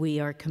that we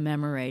are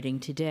commemorating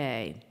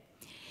today.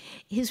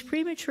 His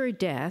premature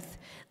death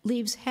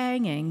leaves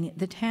hanging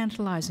the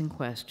tantalizing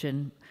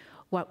question,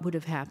 what would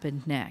have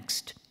happened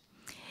next?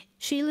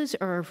 Schiele's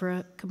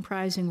oeuvre,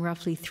 comprising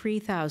roughly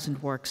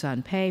 3,000 works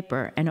on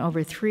paper and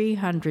over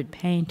 300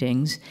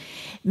 paintings,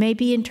 may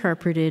be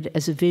interpreted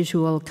as a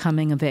visual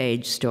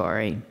coming-of-age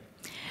story.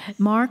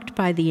 Marked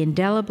by the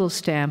indelible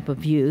stamp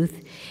of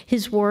youth,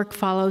 his work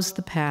follows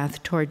the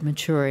path toward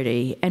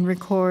maturity and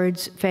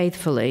records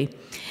faithfully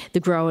the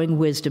growing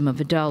wisdom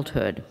of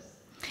adulthood.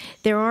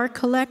 There are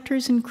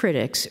collectors and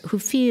critics who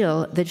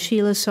feel that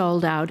Schiele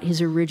sold out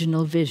his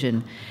original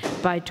vision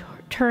by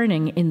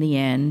turning, in the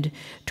end,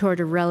 toward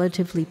a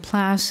relatively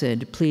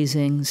placid,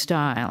 pleasing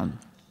style.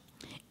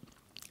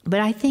 But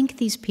I think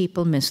these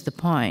people miss the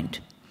point.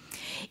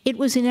 It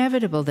was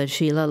inevitable that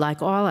Schiele,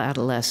 like all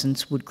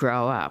adolescents, would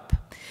grow up.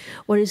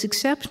 What is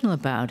exceptional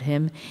about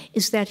him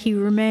is that he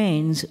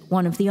remains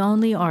one of the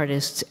only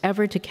artists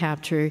ever to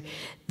capture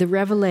the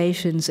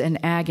revelations and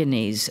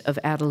agonies of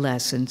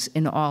adolescence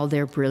in all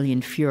their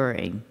brilliant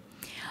fury.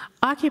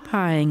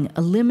 Occupying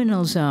a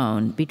liminal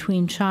zone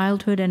between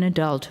childhood and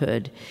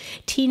adulthood,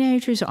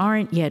 teenagers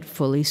aren't yet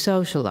fully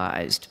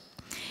socialized.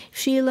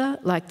 Schiele,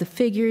 like the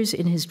figures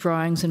in his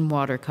drawings and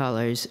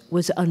watercolors,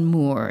 was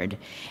unmoored,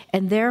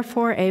 and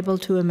therefore able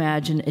to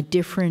imagine a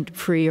different,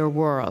 freer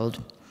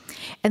world.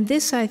 And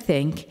this, I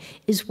think,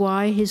 is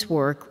why his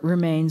work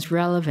remains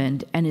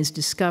relevant and is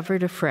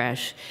discovered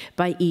afresh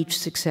by each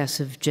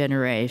successive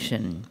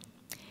generation.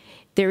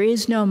 There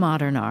is no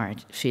modern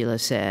art, Schiele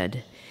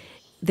said.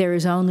 There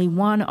is only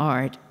one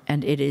art,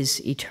 and it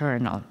is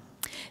eternal.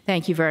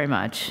 Thank you very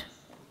much.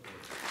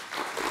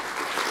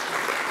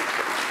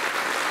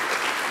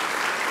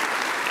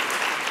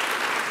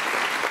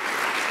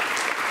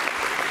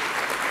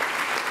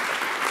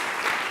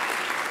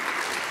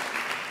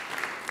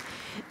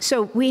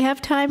 So we have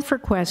time for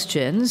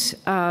questions,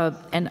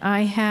 and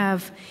I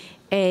have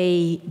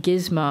a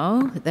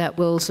gizmo that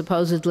will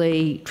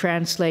supposedly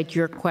translate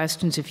your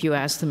questions, if you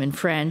ask them in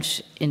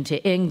French,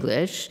 into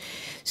English.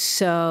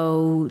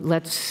 So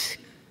let's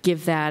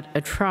give that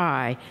a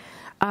try.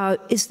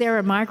 Is there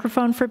a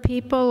microphone for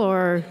people,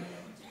 or?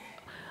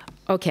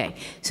 Okay,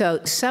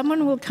 so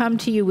someone will come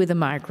to you with a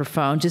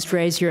microphone. Just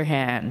raise your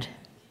hand.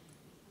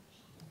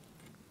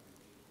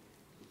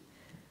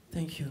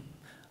 Thank you.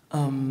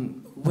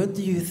 What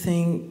do you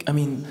think,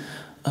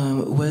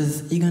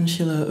 was Egon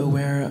Schiele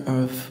aware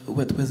of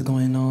what was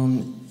going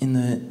on in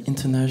the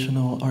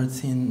international art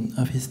scene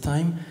of his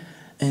time?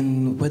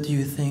 And what do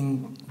you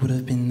think would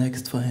have been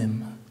next for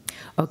him?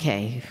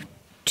 Okay,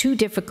 two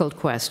difficult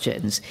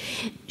questions.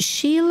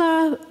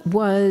 Schiele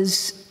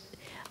was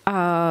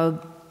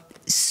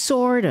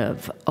sort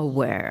of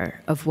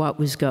aware of what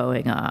was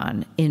going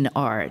on in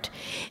art,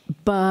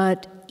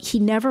 but he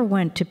never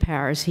went to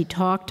Paris. He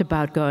talked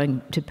about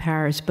going to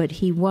Paris, but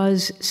he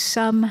was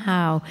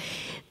somehow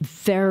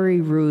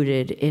very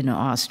rooted in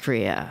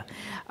Austria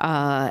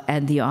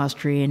and the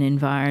Austrian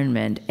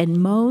environment. And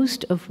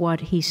most of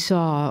what he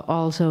saw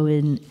also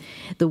in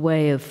the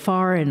way of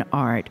foreign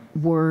art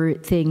were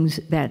things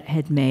that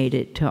had made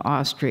it to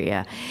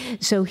Austria.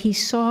 So he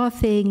saw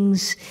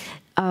things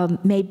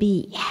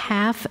maybe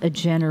half a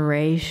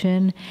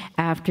generation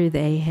after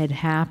they had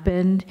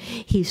happened.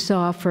 He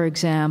saw, for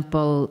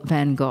example,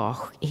 Van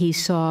Gogh. He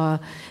saw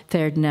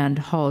Ferdinand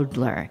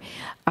Hodler.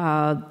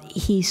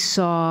 He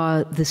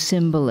saw the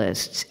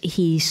symbolists.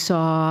 He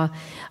saw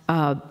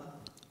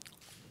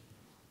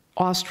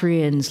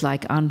Austrians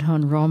like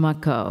Anton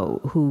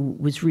Romako, who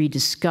was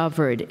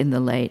rediscovered in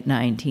the late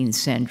 19th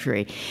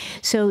century.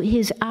 So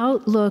his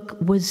outlook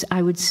was,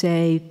 I would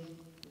say,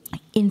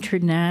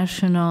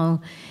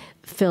 international,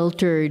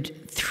 filtered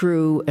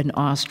through an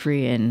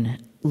Austrian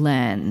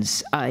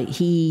lens.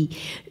 He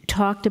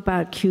talked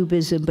about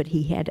Cubism, but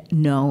he had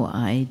no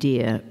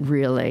idea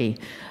really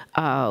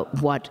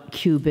what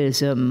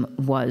Cubism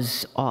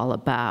was all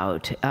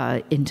about,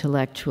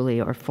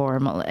 intellectually or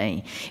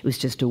formally. It was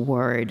just a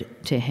word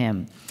to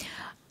him.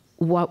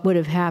 What would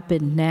have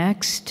happened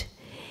next?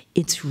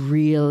 It's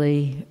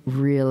really,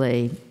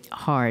 really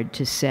hard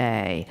to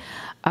say.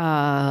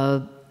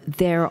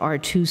 There are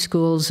two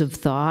schools of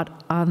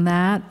thought on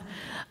that.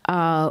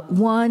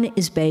 One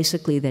is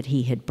basically that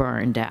he had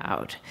burned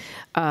out,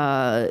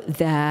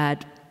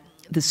 that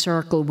the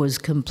circle was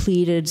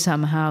completed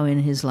somehow in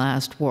his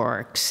last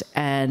works,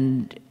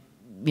 and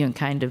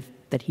kind of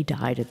that he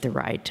died at the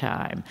right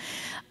time.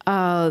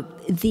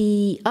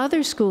 The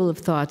other school of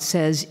thought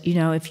says,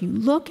 if you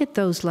look at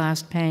those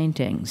last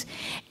paintings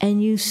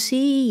and you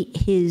see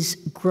his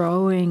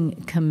growing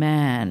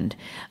command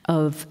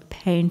of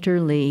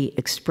painterly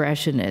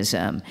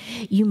expressionism,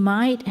 you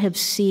might have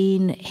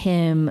seen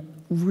him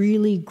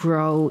really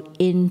grow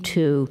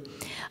into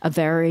a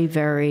very,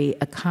 very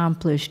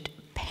accomplished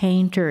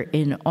painter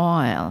in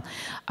oil,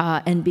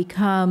 and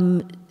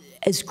become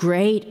as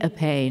great a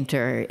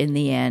painter in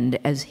the end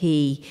as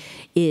he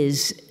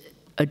is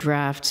a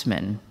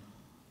draftsman.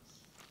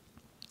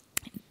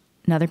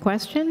 Another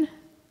question?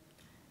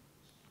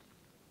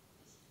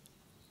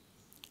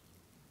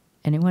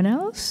 Anyone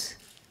else?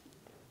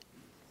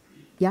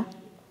 Yeah?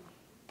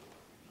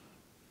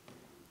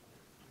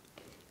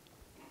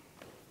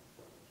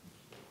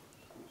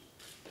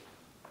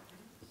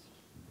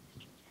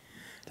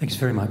 Thanks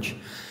very much.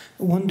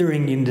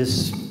 Wondering, in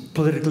this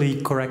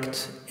politically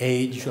correct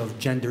age of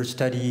gender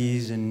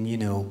studies and,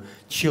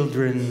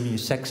 children,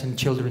 sex and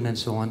children and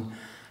so on,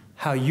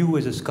 how you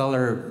as a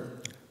scholar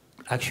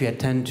actually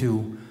attend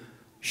to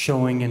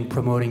showing and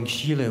promoting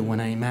Schiele, when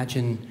I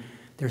imagine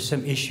there's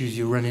some issues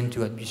you run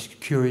into. I'd be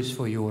curious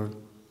for your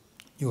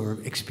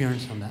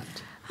experience on that.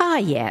 Ah,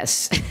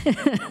 yes.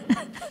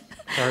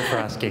 Sorry for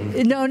asking.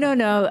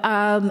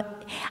 No.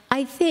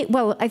 I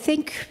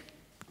think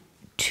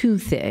two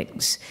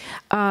things.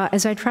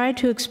 As I tried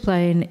to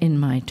explain in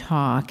my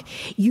talk,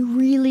 you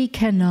really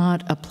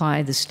cannot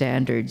apply the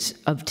standards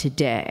of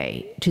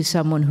today to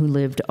someone who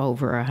lived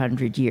over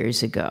 100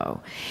 years ago.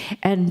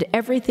 And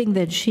everything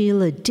that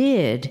Schiele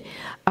did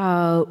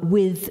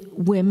with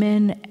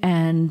women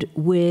and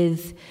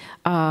with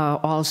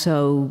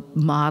also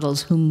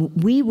models whom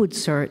we would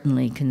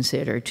certainly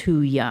consider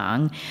too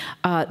young.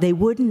 They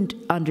wouldn't,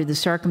 under the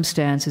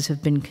circumstances,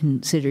 have been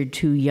considered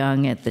too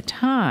young at the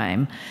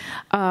time.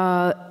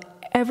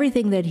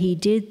 Everything that he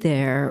did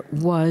there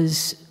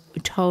was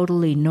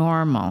totally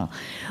normal.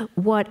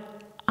 What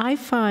I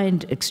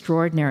find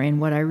extraordinary, and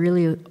what I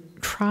really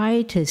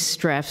try to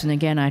stress, and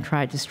again I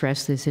tried to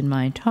stress this in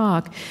my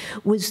talk,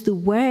 was the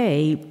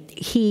way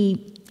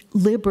he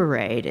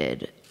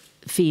liberated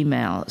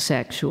female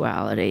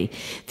sexuality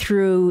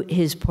through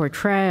his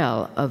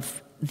portrayal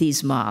of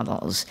these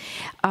models.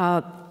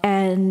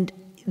 And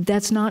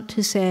that's not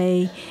to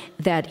say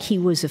that he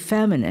was a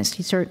feminist.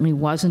 He certainly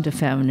wasn't a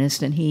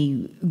feminist, and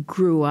he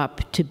grew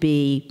up to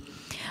be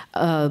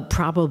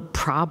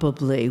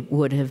probably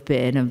would have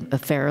been a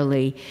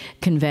fairly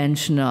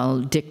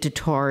conventional,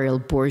 dictatorial,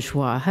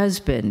 bourgeois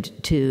husband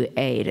to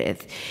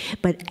Edith.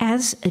 But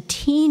as a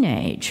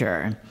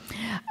teenager,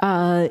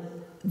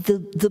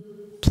 the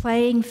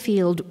playing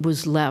field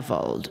was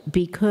leveled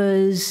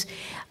because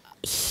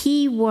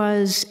he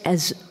was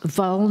as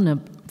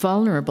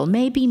vulnerable,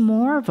 maybe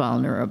more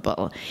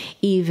vulnerable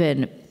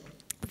even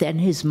than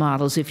his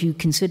models, if you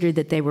consider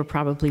that they were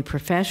probably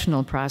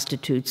professional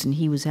prostitutes and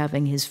he was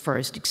having his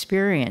first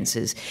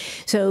experiences.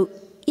 So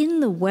in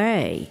the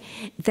way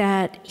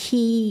that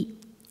he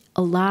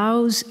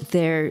allows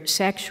their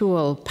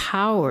sexual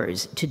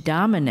powers to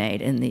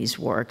dominate in these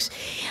works,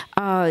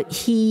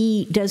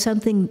 he does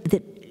something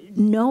that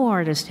no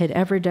artist had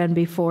ever done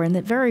before, and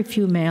that very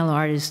few male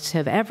artists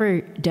have ever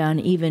done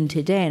even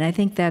today. And I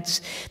think that's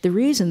the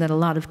reason that a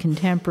lot of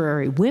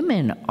contemporary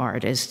women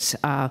artists,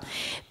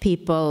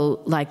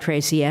 people like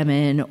Tracy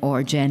Emin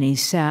or Jenny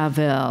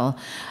Saville,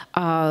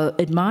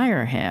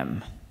 admire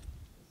him.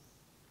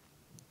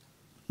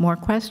 More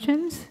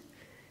questions?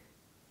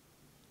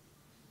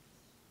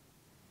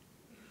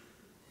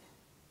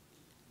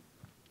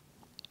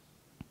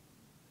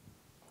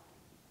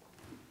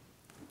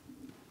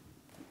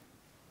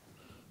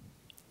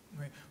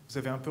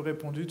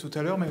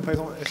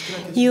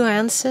 You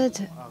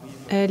answered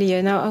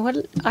earlier. Now,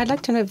 I'd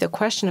like to know if the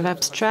question of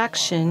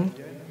abstraction,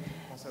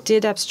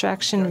 did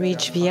abstraction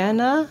reach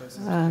Vienna?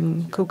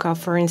 Kuka,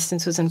 for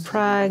instance, was in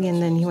Prague,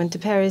 and then he went to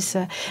Paris.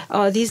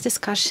 Are these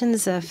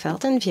discussions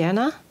felt in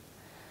Vienna?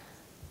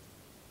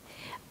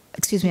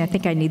 Excuse me, I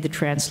think I need the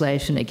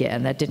translation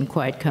again. That didn't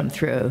quite come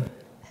through.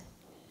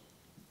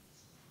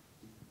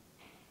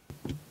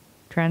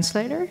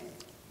 Translator?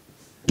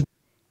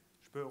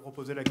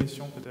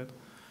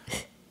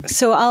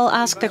 So I'll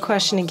ask the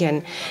question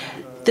again.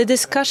 The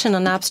discussion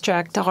on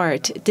abstract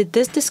art, did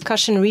this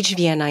discussion reach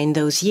Vienna in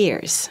those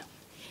years?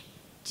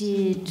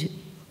 Did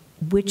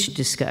which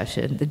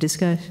discussion? The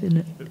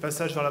discussion? Le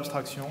passage vers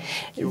l'abstraction.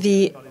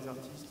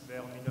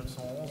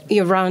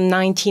 Around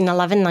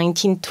 1911,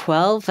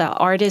 1912,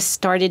 artists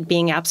started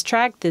being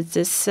abstract. Was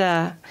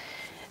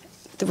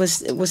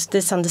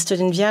this understood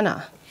in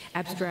Vienna?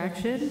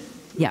 Abstraction?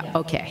 Yeah,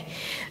 okay.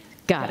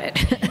 Got it.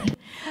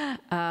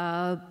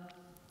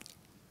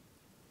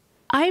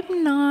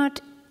 I'm not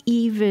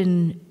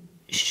even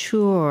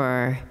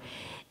sure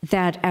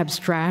that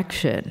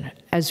abstraction,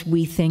 as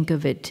we think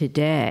of it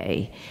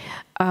today,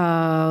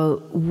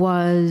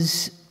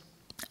 was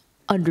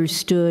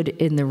understood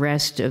in the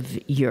rest of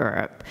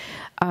Europe.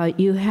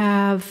 You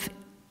have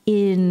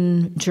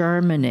in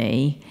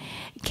Germany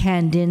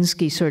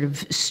Kandinsky sort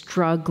of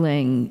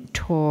struggling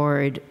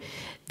toward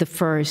the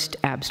first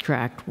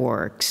abstract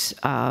works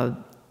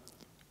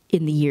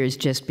in the years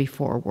just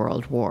before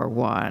World War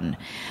I.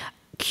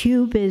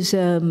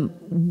 Cubism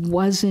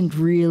wasn't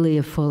really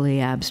a fully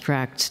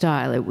abstract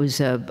style. It was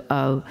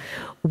a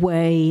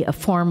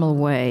formal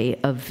way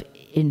of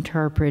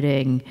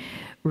interpreting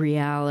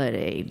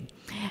reality.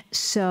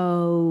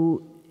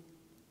 So,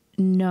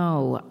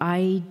 no,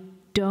 I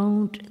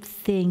don't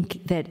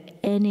think that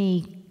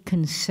any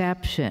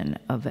conception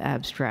of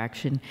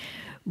abstraction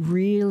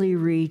really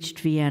reached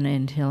Vienna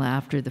until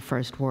after the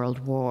First World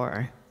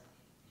War.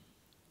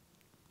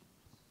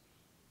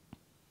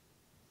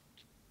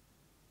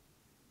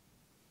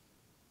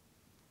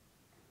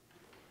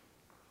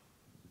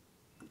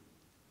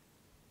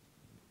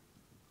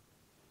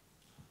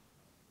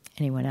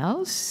 Anyone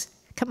else?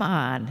 Come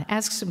on,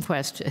 ask some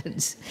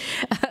questions.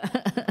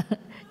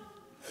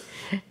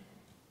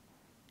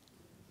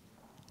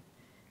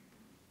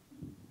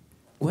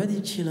 What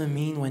did Schiele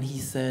mean when he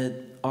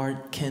said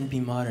art can't be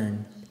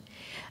modern?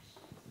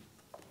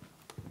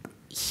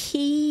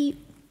 He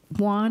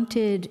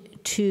wanted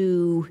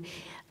to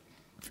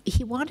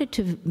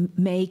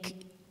make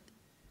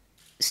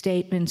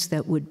statements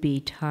that would be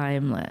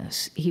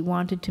timeless. He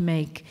wanted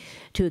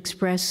to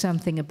express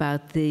something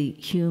about the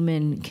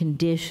human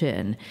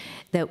condition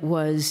that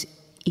was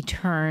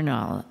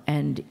eternal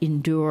and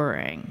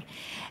enduring,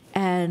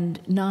 and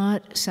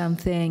not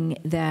something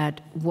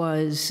that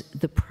was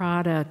the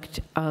product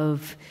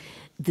of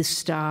the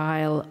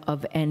style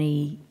of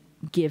any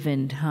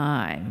given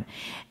time.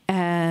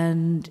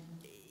 And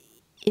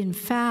in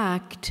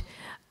fact,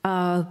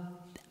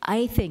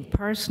 I think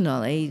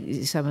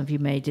personally, some of you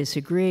may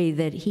disagree,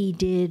 that he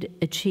did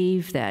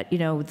achieve that. You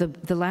know,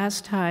 the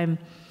last time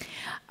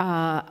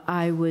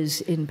I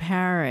was in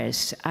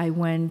Paris, I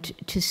went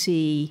to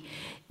see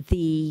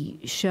the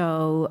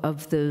show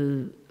of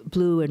the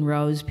Blue and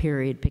Rose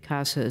period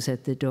Picasso's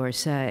at the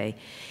d'Orsay.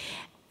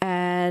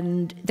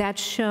 And that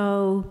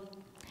show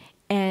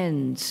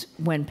ends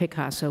when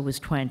Picasso was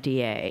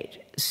 28.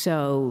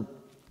 So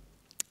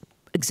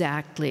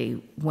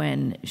exactly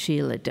when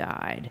Schiele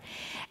died.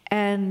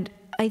 And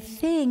I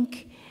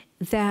think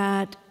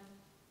that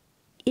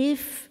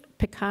if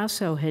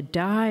Picasso had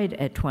died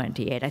at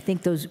 28, I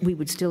think we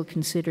would still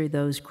consider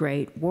those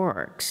great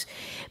works.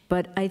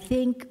 But I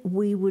think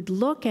we would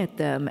look at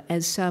them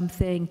as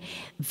something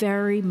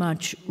very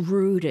much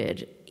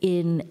rooted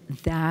in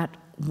that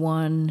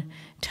one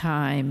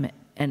time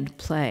and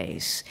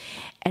place.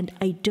 And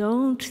I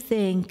don't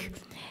think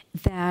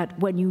that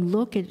when you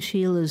look at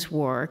Schiele's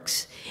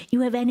works,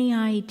 you have any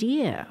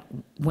idea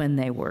when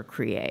they were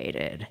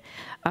created.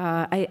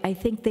 I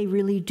think they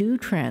really do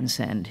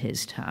transcend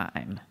his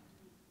time.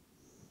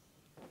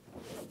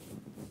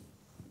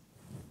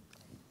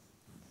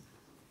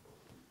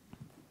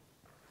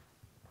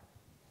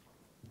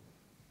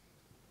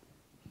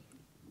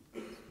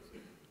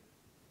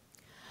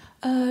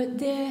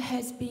 There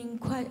has been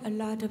quite a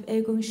lot of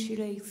Egon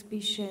Schiele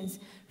exhibitions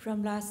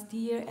from last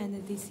year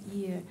and this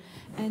year.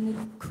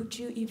 And could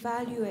you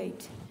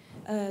evaluate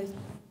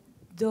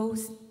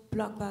those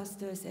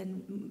blockbusters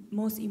and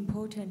most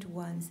important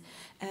ones,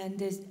 and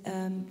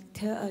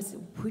tell us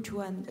which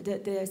one,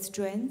 their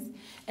strengths,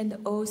 and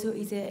also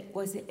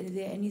was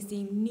there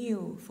anything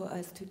new for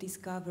us to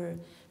discover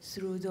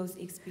through those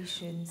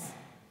exhibitions?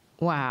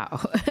 Wow.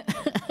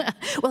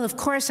 Well, of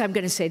course I'm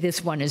going to say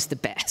this one is the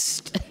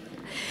best.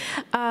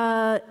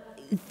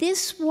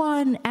 This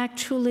one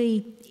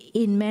actually,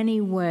 in many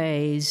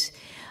ways,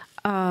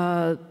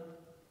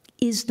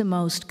 is the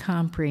most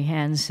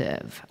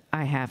comprehensive,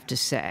 I have to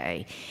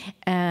say.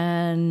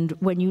 And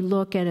when you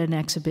look at an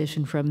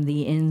exhibition from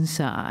the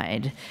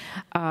inside,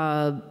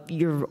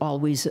 you're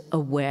always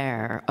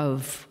aware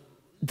of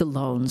the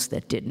loans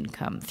that didn't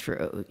come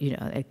through. You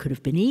know, it could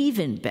have been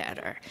even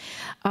better.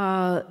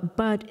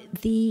 But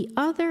the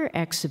other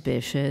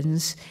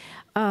exhibitions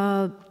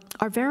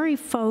are very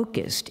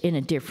focused in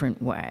a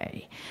different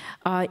way.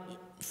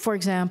 For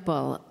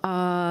example,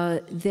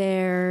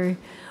 the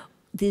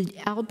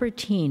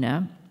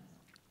Albertina,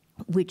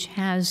 which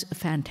has a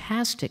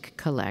fantastic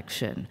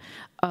collection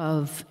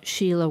of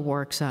Schiele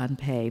works on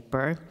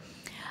paper,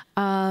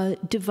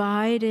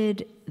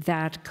 divided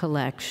that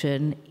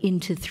collection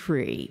into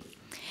three.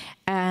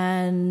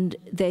 And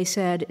they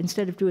said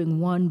instead of doing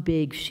one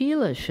big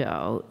Schiele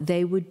show,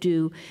 they would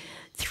do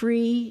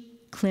three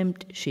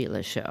Klimt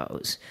Schiele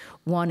shows,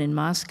 one in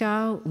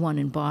Moscow, one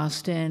in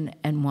Boston,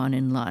 and one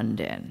in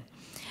London.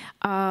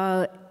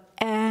 And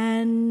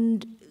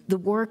the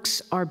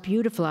works are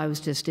beautiful. I was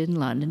just in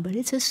London, but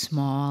it's a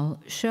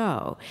small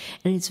show.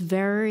 And it's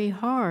very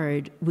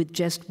hard with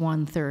just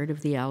 1/3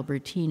 of the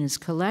Albertina's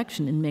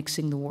collection and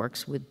mixing the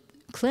works with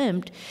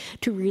Klimt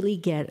to really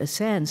get a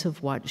sense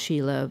of what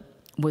Schiele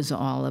was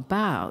all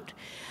about.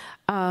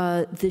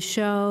 The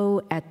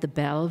show at the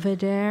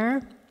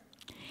Belvedere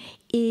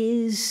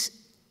is,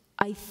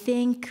 I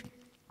think,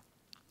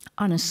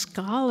 on a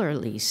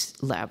scholarly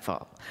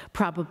level,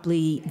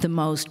 probably the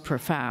most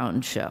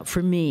profound show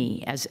for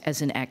me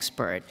as an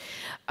expert.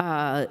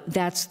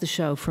 That's the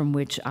show from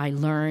which I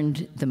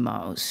learned the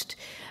most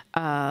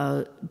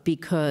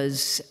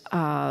because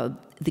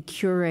the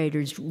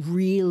curators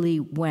really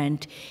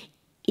went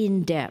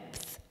in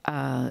depth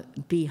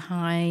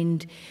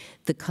behind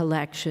the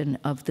collection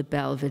of the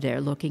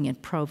Belvedere, looking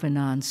at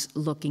provenance,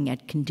 looking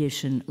at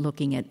condition,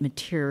 looking at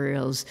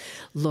materials,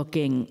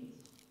 looking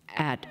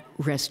at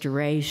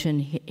restoration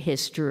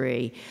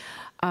history.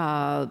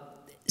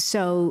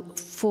 So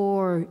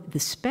for the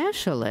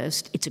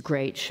specialist, it's a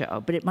great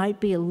show, but it might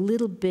be a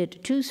little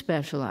bit too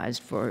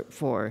specialized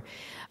for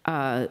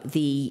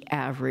the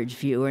average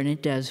viewer, and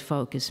it does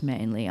focus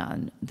mainly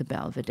on the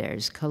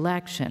Belvedere's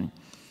collection.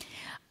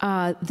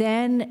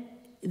 Then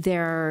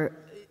there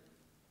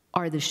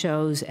are the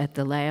shows at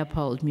the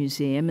Leopold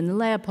Museum, and the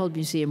Leopold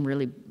Museum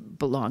really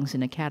belongs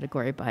in a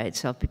category by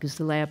itself because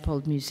the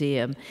Leopold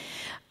Museum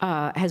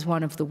has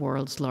one of the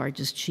world's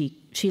largest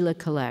Schiele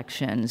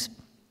collections,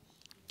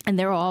 and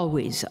they're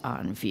always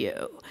on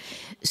view.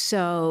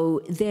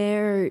 So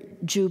their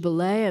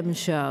jubileum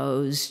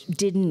shows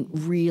didn't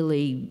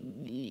really,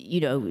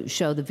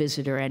 show the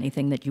visitor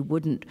anything that you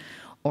wouldn't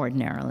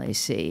ordinarily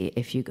see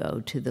if you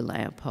go to the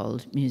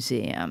Leopold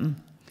Museum.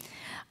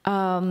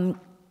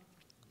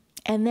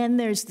 And then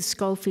there's the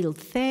Schofield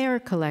Thayer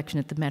collection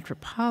at the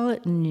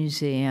Metropolitan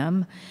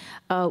Museum,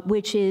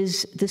 which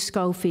is the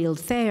Schofield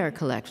Thayer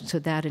collection. So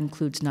that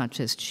includes not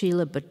just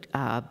Schiele, but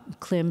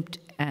Klimt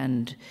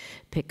and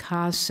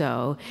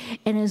Picasso,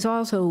 and is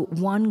also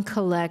one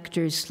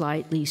collector's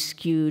slightly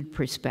skewed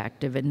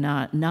perspective and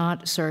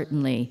not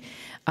certainly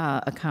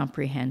a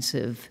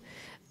comprehensive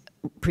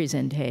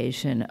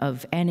presentation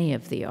of any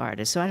of the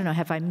artists. So I don't know,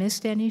 have I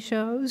missed any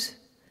shows?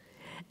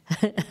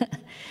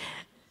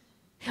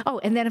 Oh,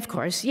 and then, of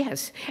course,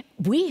 yes,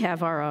 we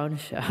have our own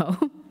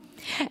show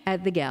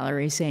at the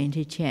Gallery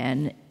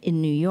Saint-Étienne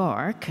in New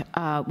York,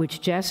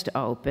 which just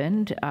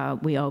opened.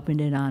 We opened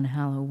it on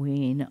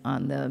Halloween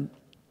on the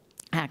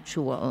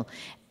actual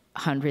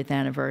 100th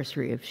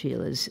anniversary of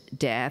Schiele's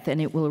death,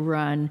 and it will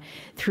run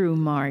through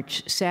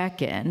March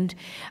 2nd.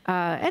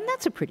 And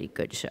that's a pretty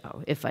good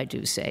show, if I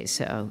do say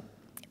so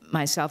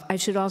myself. I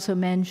should also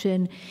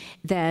mention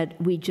that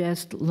we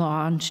just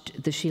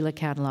launched the Schiele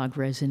Catalog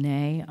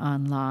Raisonné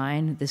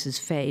online. This is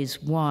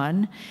phase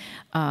 1,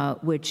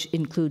 which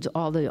includes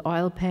all the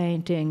oil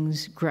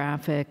paintings,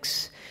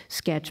 graphics,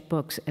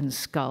 sketchbooks, and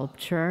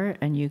sculpture,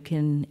 and you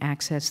can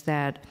access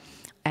that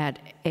at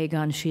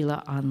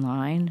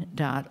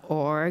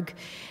egonschieleonline.org.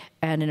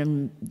 And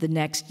in the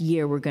next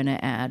year, we're going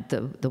to add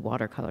the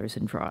watercolors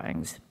and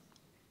drawings.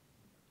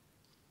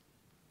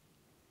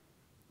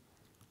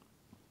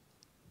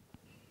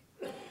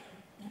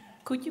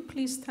 Could you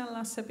please tell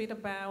us a bit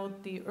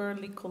about the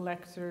early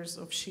collectors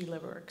of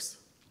Schiele works?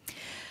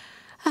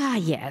 Ah,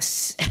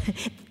 yes.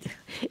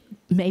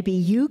 Maybe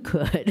you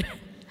could.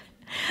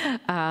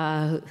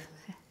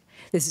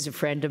 This is a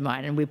friend of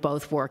mine, and we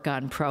both work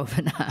on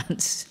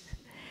provenance.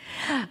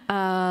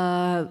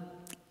 The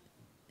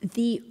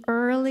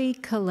early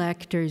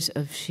collectors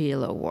of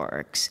Schiele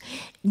works,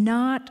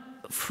 not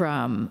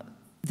from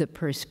the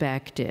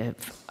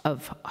perspective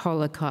of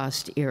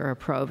Holocaust-era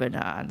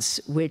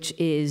provenance, which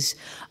is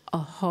a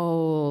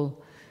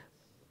whole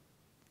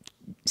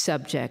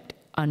subject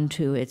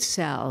unto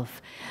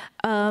itself.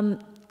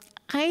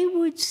 I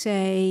would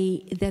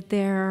say that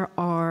there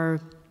are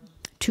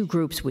two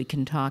groups we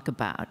can talk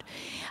about.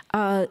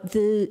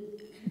 The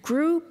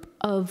group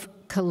of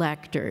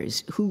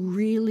collectors who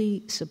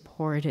really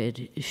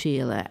supported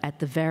Schiele at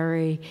the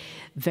very,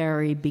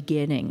 very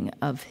beginning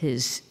of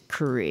his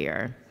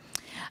career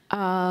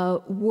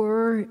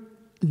were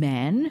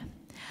men,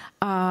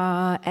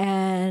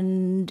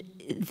 and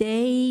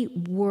they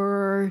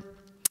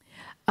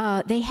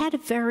had a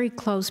very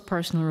close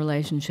personal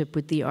relationship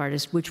with the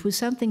artist, which was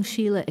something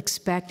Schiele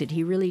expected.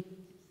 He really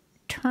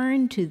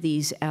turned to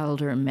these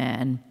elder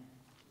men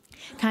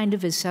kind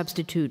of as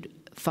substitute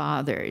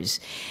fathers,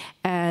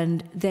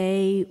 and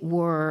they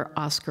were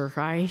Oskar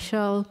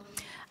Reichel,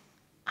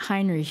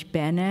 Heinrich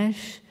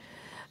Benesch,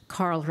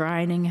 Karl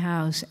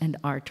Reininghaus, and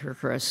Arthur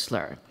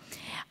Rössler.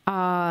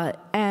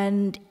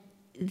 And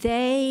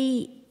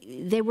they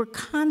were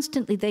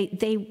constantly,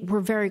 they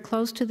were very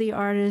close to the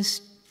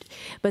artist,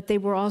 but they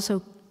were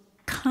also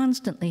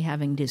constantly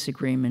having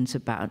disagreements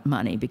about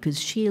money because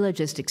Schiele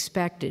just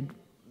expected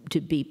to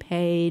be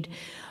paid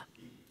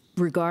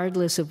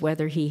regardless of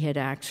whether he had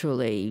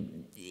actually,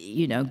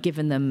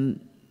 given them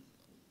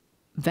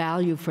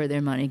value for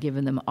their money,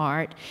 given them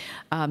art.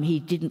 He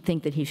didn't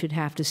think that he should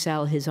have to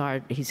sell his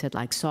art, he said,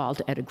 like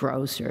salt at a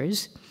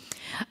grocer's.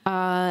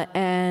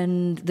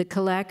 And the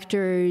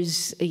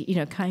collectors, you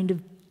know, kind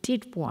of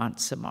did want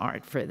some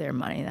art for their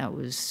money. That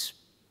was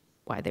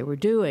why they were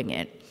doing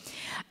it.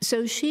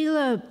 So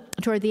Schiele,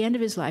 toward the end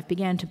of his life,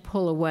 began to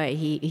pull away.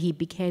 He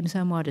became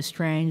somewhat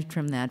estranged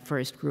from that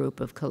first group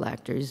of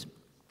collectors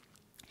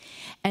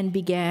and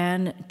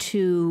began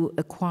to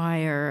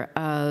acquire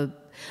a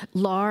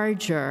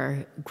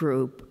larger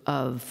group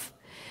of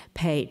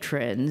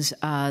patrons.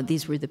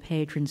 These were the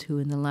patrons who,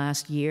 in the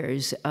last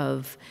years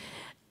of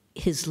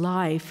his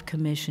life,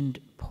 commissioned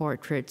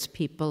portraits,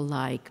 people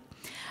like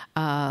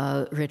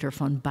Ritter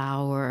von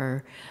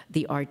Bauer,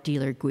 the art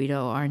dealer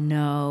Guido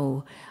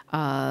Arnaud,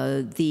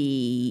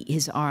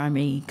 his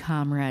army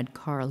comrade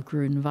Karl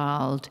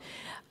Grunwald,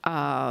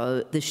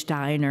 the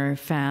Steiner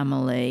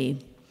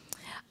family,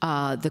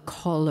 the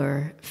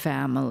Kallir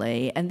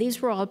family. And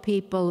these were all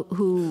people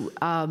who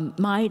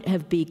might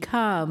have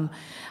become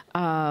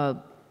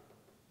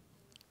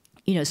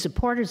you know,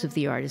 supporters of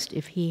the artist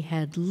if he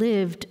had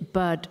lived,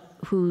 but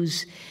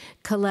whose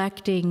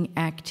collecting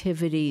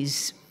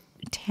activities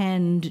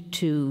tend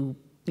to,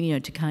 you know,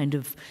 to kind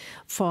of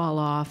fall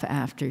off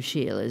after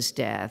Schiele's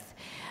death.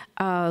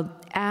 In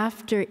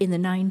the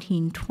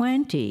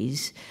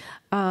 1920s,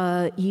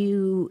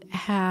 you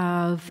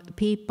have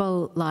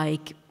people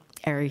like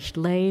Erich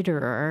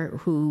Lederer,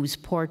 whose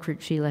portrait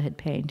Schiele had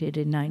painted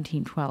in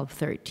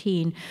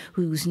 1912-13,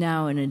 who's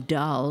now an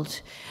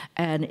adult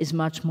and is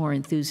much more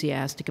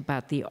enthusiastic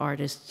about the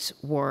artist's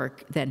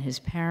work than his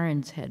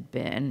parents had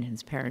been.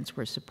 His parents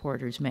were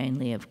supporters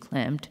mainly of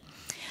Klimt.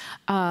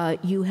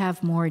 You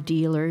have more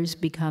dealers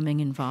becoming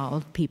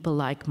involved, people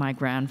like my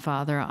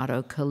grandfather,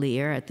 Otto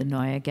Kallir, at the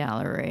Neue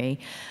Gallery,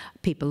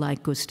 people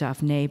like Gustav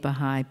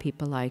Nebenhey,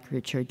 people like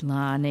Richard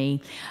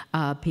Lani,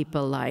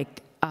 people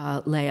like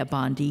Lea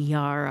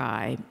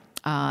Bondi-Yari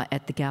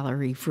at the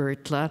Gallery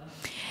Vuitton.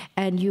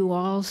 And you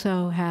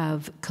also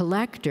have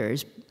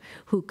collectors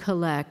who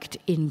collect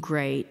in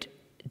great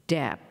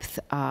depth.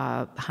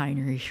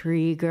 Heinrich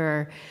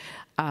Rieger,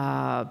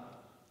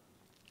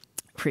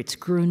 Fritz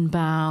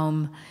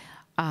Grunbaum,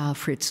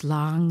 Fritz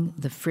Lang,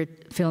 the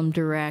film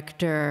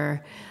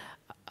director,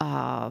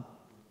 trying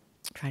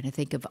to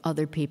think of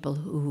other people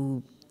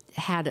who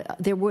had,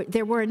 there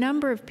were a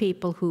number of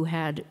people who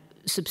had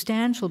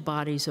substantial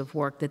bodies of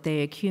work that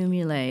they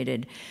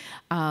accumulated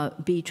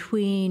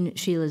between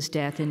Schiele's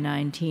death in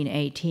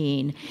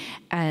 1918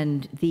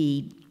 and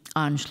the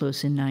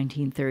Anschluss in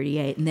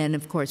 1938. And then,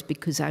 of course,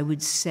 because I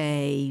would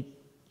say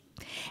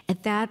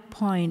at that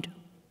point,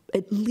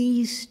 at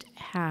least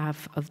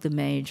half of the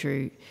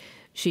major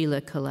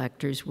Schiele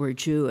collectors were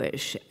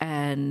Jewish,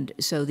 and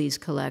so these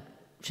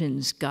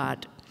collections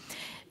got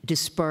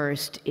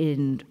dispersed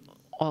in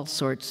all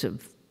sorts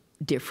of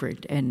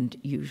different and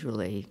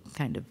usually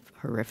kind of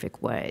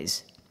horrific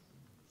ways.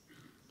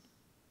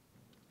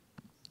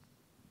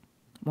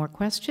 More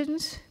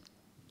questions?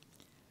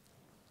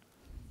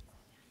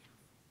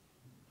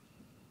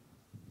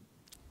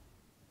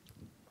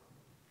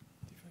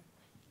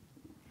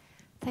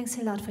 Thanks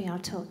a lot for your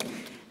talk.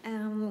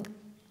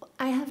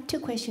 I have two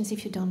questions,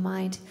 if you don't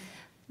mind.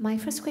 My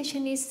first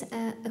question is,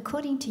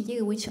 according to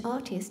you, which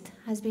artist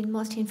has been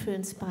most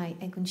influenced by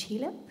Egon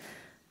Schiele?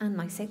 And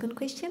my second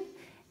question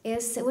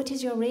is, what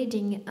is your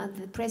reading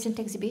of the present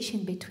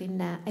exhibition between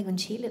Egon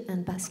Schiele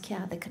and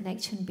Basquiat, the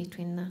connection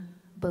between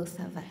both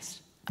of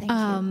us? Thank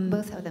you.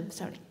 Both of them,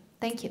 sorry.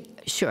 Thank you.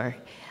 Sure.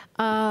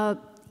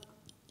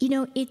 You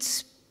know,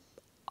 it's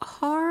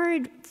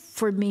hard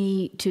for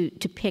me to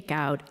pick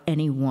out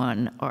any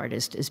one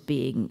artist as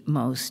being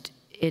most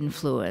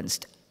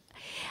influenced.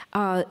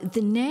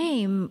 The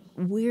name,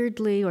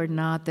 weirdly or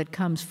not, that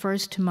comes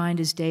first to mind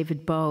is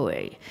David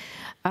Bowie.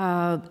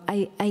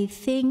 I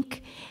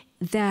think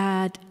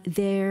that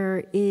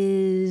there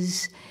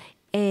is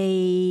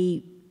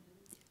a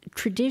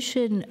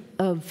tradition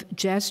of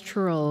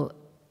gestural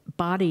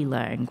body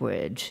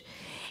language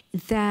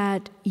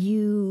that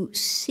you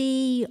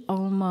see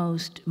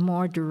almost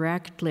more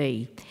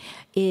directly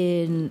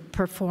in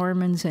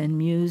performance and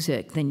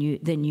music than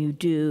you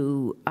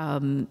do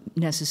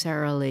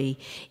necessarily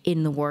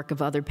in the work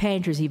of other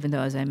painters, even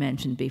though, as I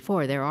mentioned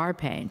before, there are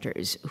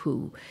painters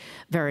who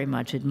very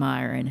much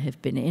admire and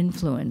have been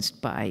influenced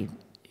by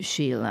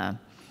Schiele.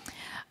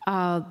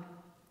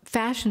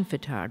 Fashion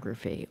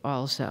photography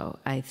also,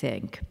 I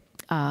think,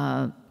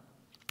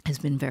 has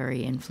been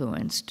very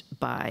influenced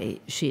by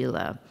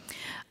Schiele.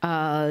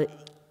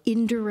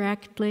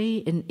 Indirectly,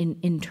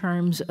 in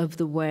terms of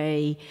the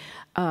way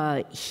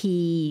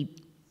he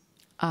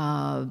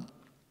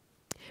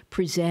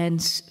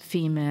presents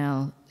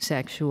female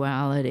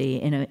sexuality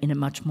in a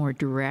much more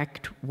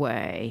direct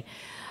way,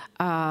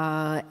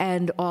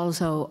 and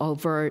also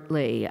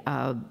overtly.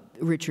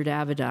 Richard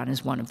Avedon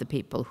is one of the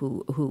people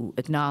who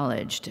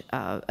acknowledged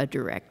a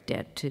direct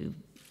debt to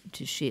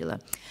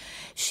Schiele.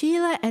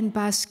 Schiele and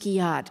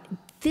Basquiat,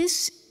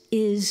 this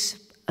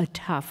is a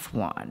tough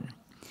one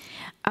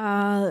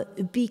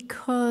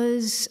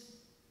because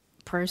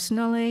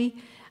personally,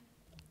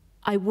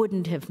 I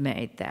wouldn't have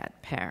made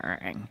that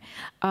pairing.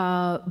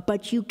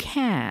 But you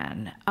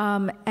can.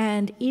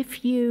 And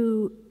if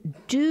you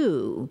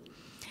do,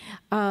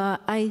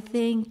 I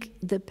think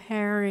the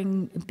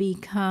pairing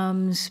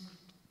becomes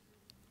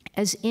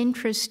as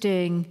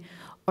interesting,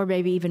 or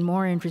maybe even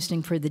more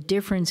interesting, for the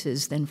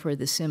differences than for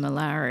the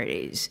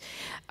similarities.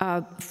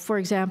 For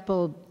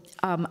example,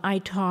 I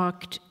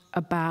talked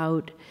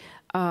about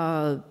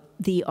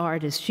the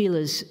artist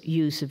Schiele's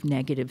use of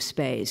negative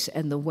space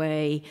and the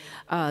way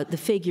the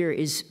figure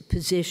is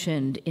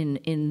positioned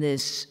in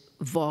this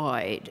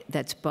void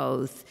that's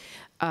both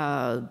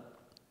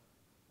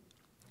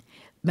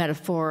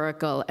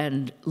metaphorical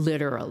and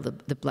literal,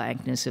 the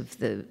blankness of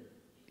the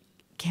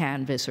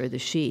canvas or the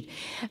sheet.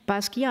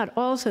 Basquiat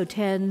also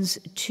tends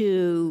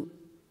to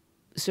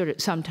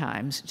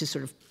sometimes just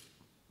sort of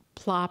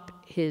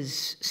plop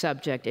his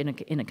subject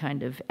in a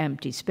kind of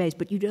empty space,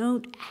 but you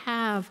don't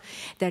have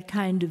that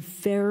kind of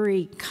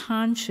very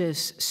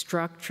conscious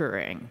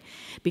structuring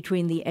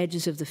between the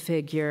edges of the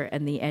figure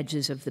and the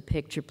edges of the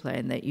picture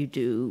plane that you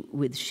do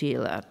with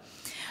Schiele.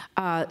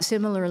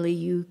 Similarly,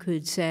 you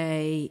could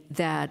say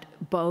that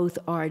both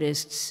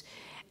artists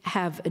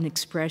have an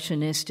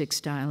expressionistic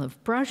style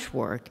of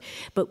brushwork,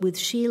 but with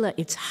Schiele,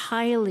 it's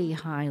highly,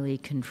 highly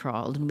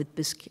controlled, and with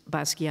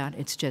Basquiat,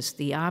 it's just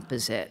the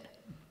opposite.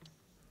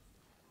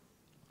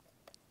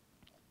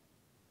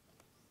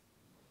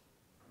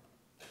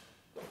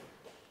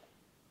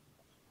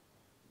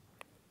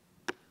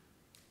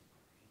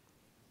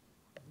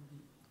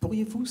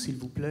 Pourriez-vous, s'il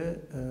vous plaît,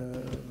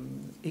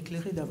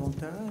 éclairer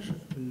davantage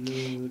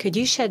Could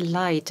you shed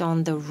light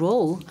on the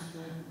role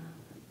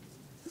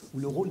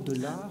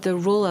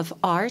of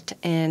art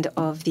and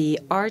of the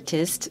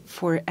artist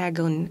for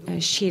Egon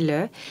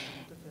Schiele?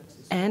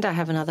 And I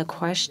have another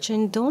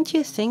question. Don't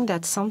you think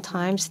that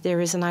sometimes there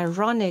is an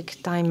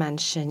ironic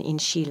dimension in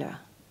Schiele?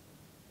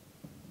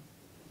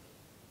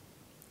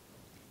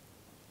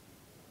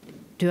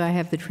 Do I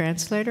have the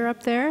translator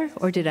up there,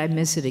 or did I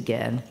miss it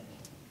again?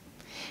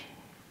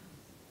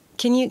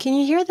 Can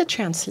you hear the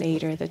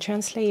translator? The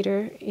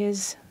translator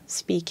is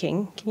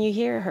speaking. Can you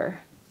hear her?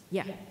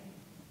 Yeah.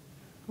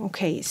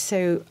 Okay,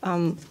 so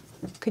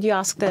could you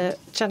ask the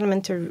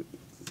gentleman to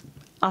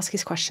ask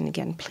his question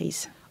again,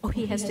 please? Oh,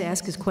 he has to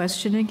ask his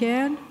question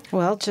again?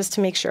 Well, just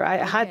to make sure.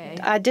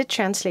 I did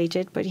translate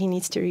it, but he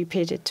needs to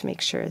repeat it to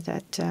make sure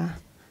that...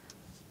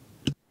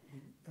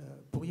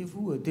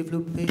 Pourriez-vous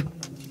développer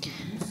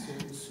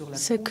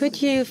So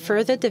could you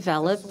further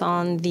develop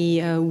on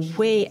the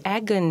way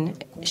Egon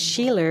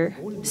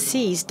Schiele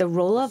sees the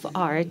role of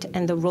art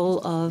and the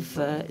role of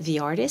the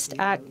artist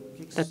at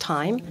the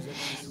time?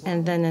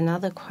 And then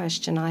another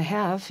question I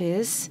have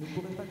is,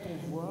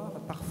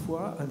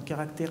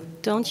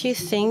 don't you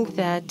think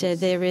that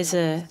there is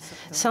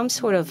some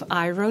sort of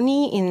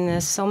irony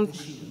in some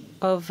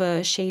of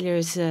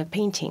Schiele's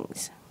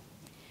paintings?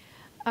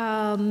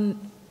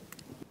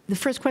 The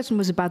first question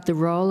was about the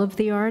role of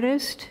the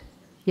artist?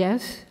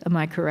 Yes? Am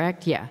I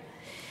correct? Yeah.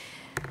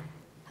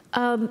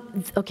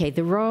 Okay,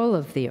 the role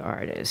of the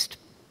artist.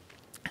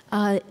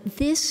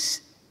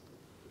 This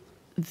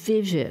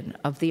vision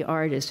of the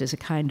artist as a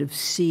kind of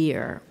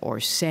seer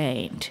or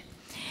saint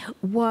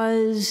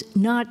was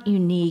not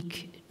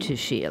unique to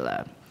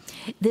Schiele.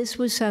 This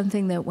was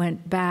something that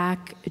went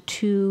back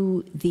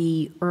to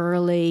the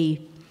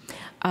early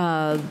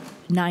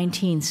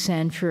 19th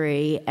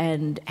century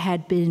and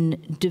had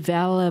been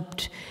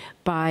developed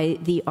by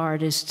the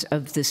artists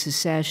of the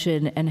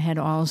secession and had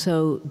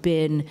also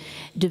been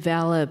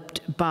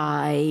developed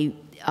by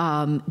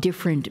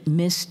different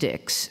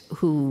mystics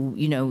who,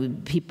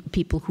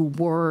 people who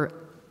were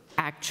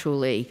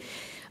actually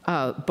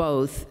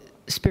both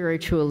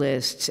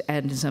spiritualists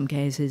and in some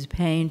cases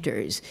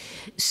painters.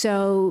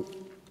 So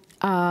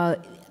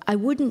I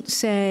wouldn't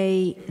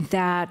say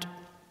that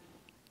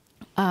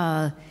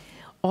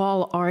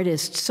all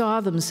artists saw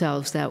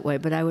themselves that way,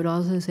 but I would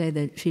also say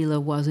that Schiele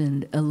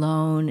wasn't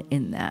alone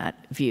in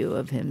that view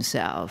of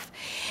himself.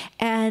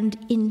 And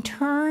in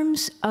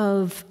terms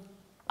of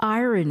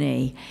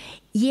irony,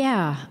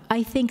 yeah,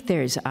 I think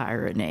there's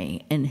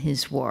irony in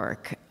his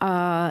work.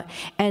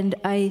 And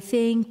I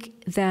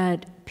think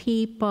that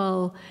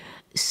people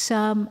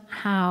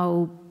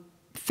somehow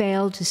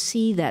fail to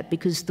see that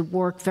because the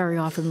work very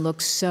often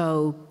looks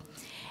so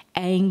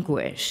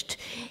anguished.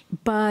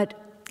 But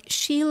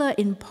Schiele,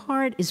 in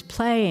part, is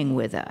playing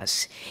with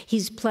us.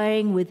 He's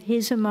playing with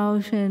his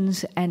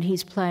emotions, and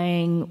he's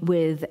playing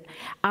with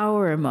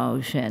our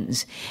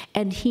emotions.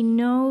 And he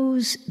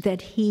knows that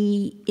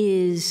he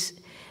is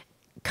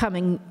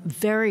coming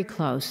very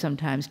close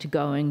sometimes to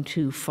going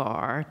too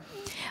far,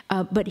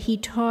 but he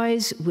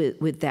toys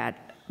with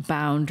that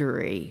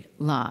boundary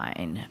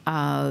line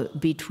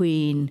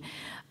between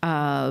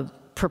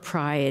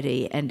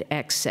propriety and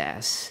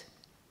excess.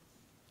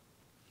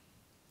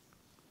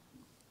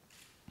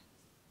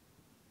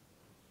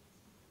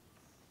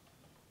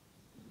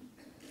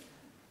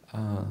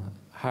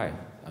 Hi,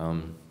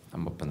 I'm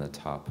up on the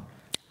top.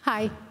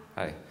 Hi.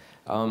 Hi.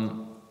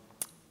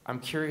 I'm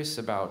curious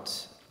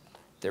about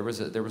there was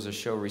a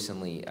show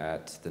recently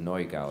at the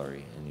Neue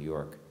Gallery in New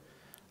York,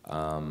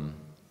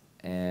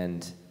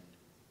 and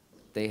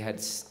they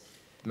had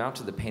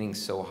mounted the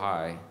paintings so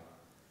high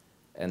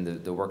and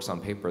the works on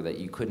paper that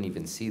you couldn't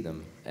even see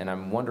them. And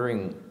I'm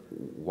wondering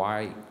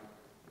why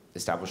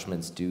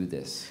establishments do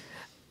this.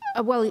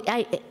 Well,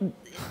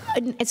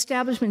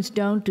 establishments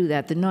don't do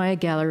that. The Neue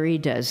Gallery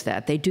does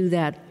that. They do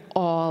that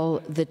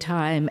all the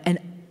time. And,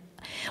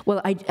 well,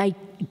 I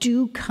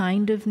do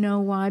kind of know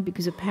why,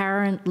 because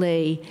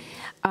apparently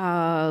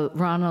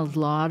Ronald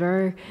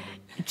Lauder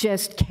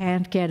just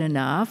can't get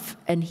enough,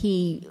 and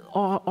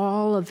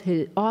all of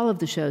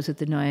the shows at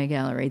the Neue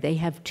Gallery, they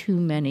have too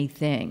many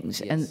things,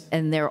 yes.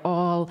 and they're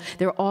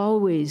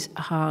always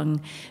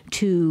hung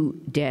too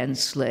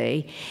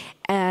densely,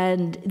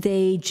 and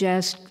they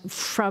just,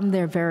 from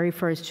their very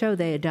first show,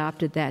 they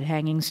adopted that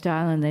hanging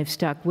style, and they've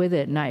stuck with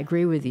it. And I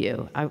agree with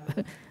you.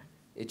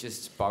 It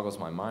just boggles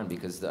my mind,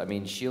 because I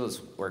mean,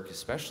 Schiele's work,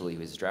 especially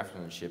his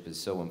draftsmanship, is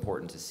so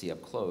important to see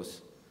up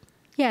close.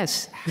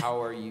 Yes.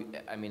 How are you?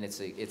 I mean,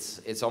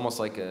 it's almost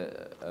like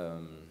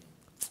an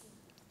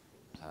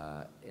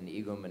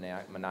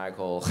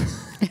egomaniacal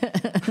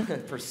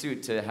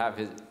pursuit to have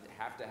it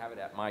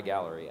at my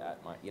gallery,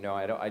 at my. You know,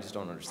 I just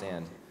don't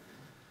understand.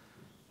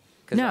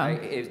 No.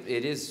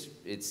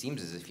 It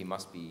seems as if he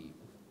must be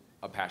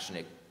a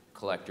passionate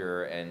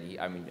collector, and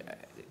I mean,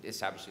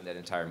 establishing that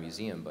entire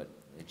museum, but.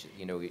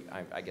 You know,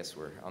 I guess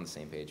we're on the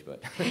same page,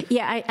 but...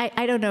 Yeah,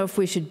 I don't know if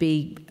we should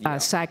be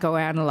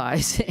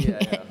psychoanalyzing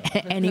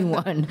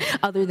anyone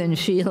other than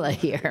Schiele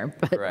here.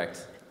 But.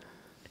 Correct.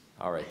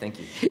 All right, thank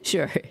you.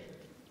 Sure.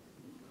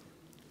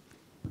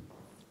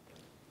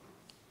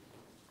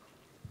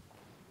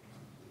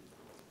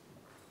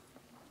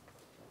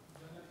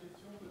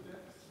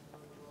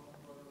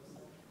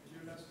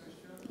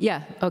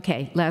 Yeah,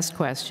 okay, last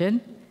question.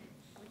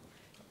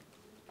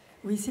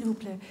 Oui, s'il vous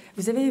plaît.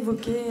 Vous avez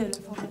évoqué la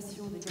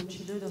formation d'Egon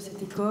Schiele dans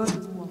cette école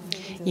où, en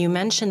fait, You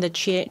mentioned the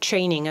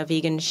training of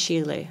Egon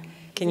Schiele.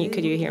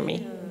 Could you hear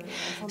me?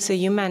 So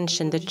you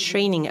mentioned the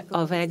training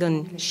of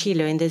Egon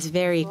Schiele in this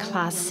very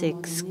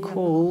classic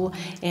school,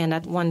 and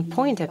at one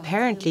point,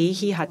 apparently,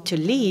 he had to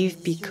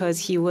leave because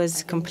he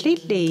was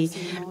completely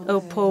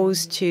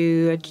opposed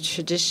to a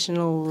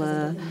traditional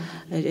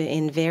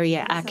and very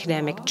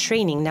academic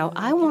training. Now,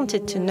 I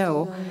wanted to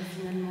know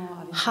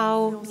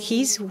how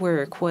his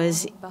work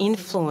was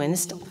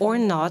influenced or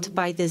not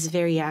by this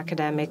very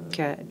academic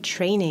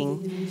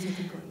training,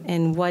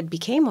 and what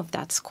became of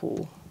that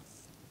school.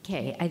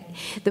 Okay,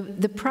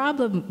 the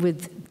problem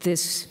with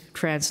this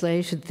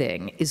translation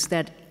thing is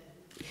that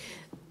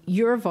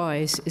your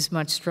voice is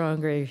much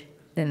stronger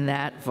than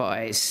that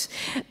voice,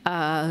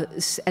 and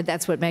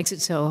that's what makes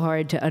it so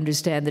hard to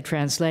understand the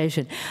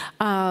translation.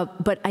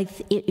 But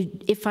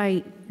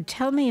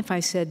tell me if I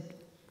said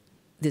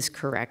this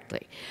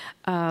correctly.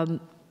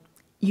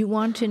 You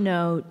want to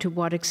know to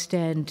what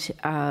extent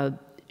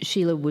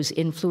Schiele was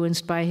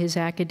influenced by his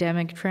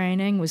academic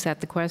training? Was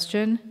that the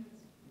question?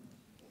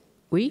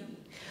 Oui?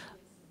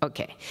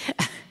 Okay.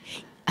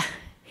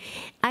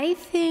 I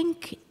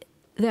think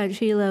that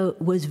Schiele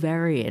was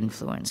very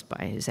influenced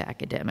by his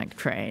academic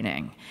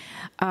training.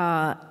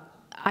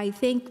 I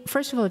think,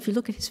 first of all, if you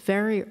look at his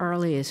very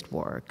earliest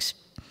works,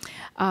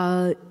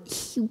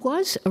 he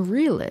was a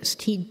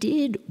realist. He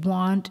did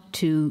want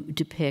to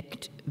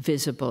depict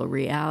visible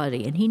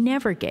reality, and he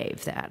never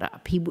gave that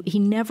up. He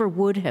never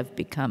would have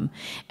become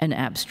an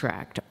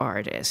abstract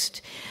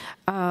artist.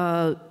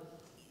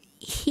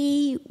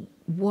 He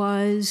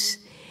was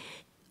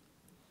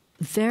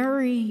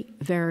very,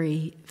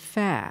 very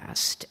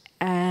fast,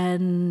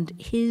 and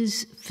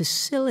his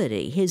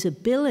facility, his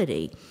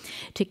ability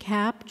to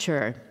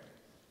capture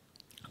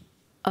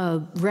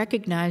a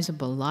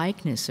recognizable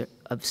likeness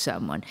of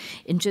someone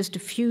in just a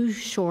few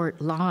short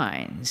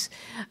lines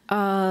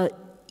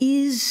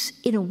is,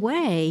 in a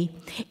way,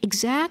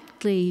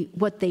 exactly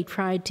what they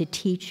tried to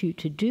teach you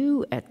to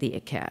do at the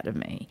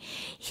Academy.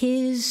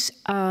 His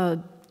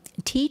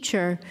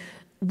teacher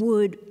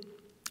would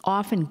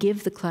often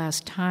give the class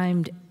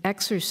timed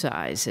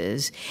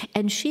exercises,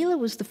 and Schiele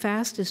was the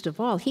fastest of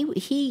all.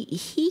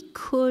 He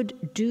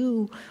could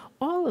do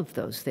all of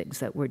those things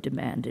that were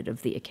demanded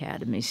of the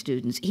Academy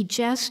students. He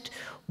just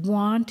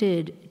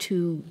wanted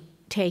to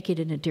take it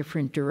in a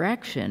different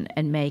direction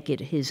and make it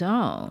his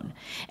own.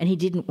 And he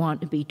didn't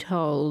want to be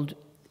told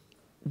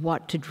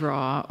what to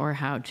draw or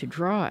how to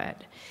draw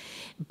it.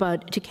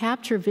 But to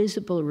capture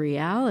visible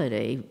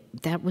reality,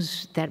 that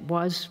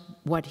was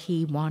what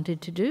he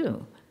wanted to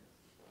do.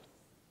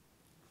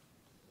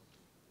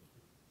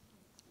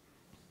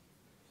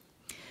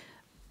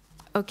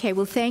 Okay,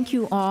 well, thank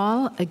you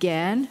all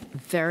again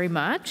very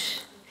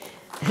much.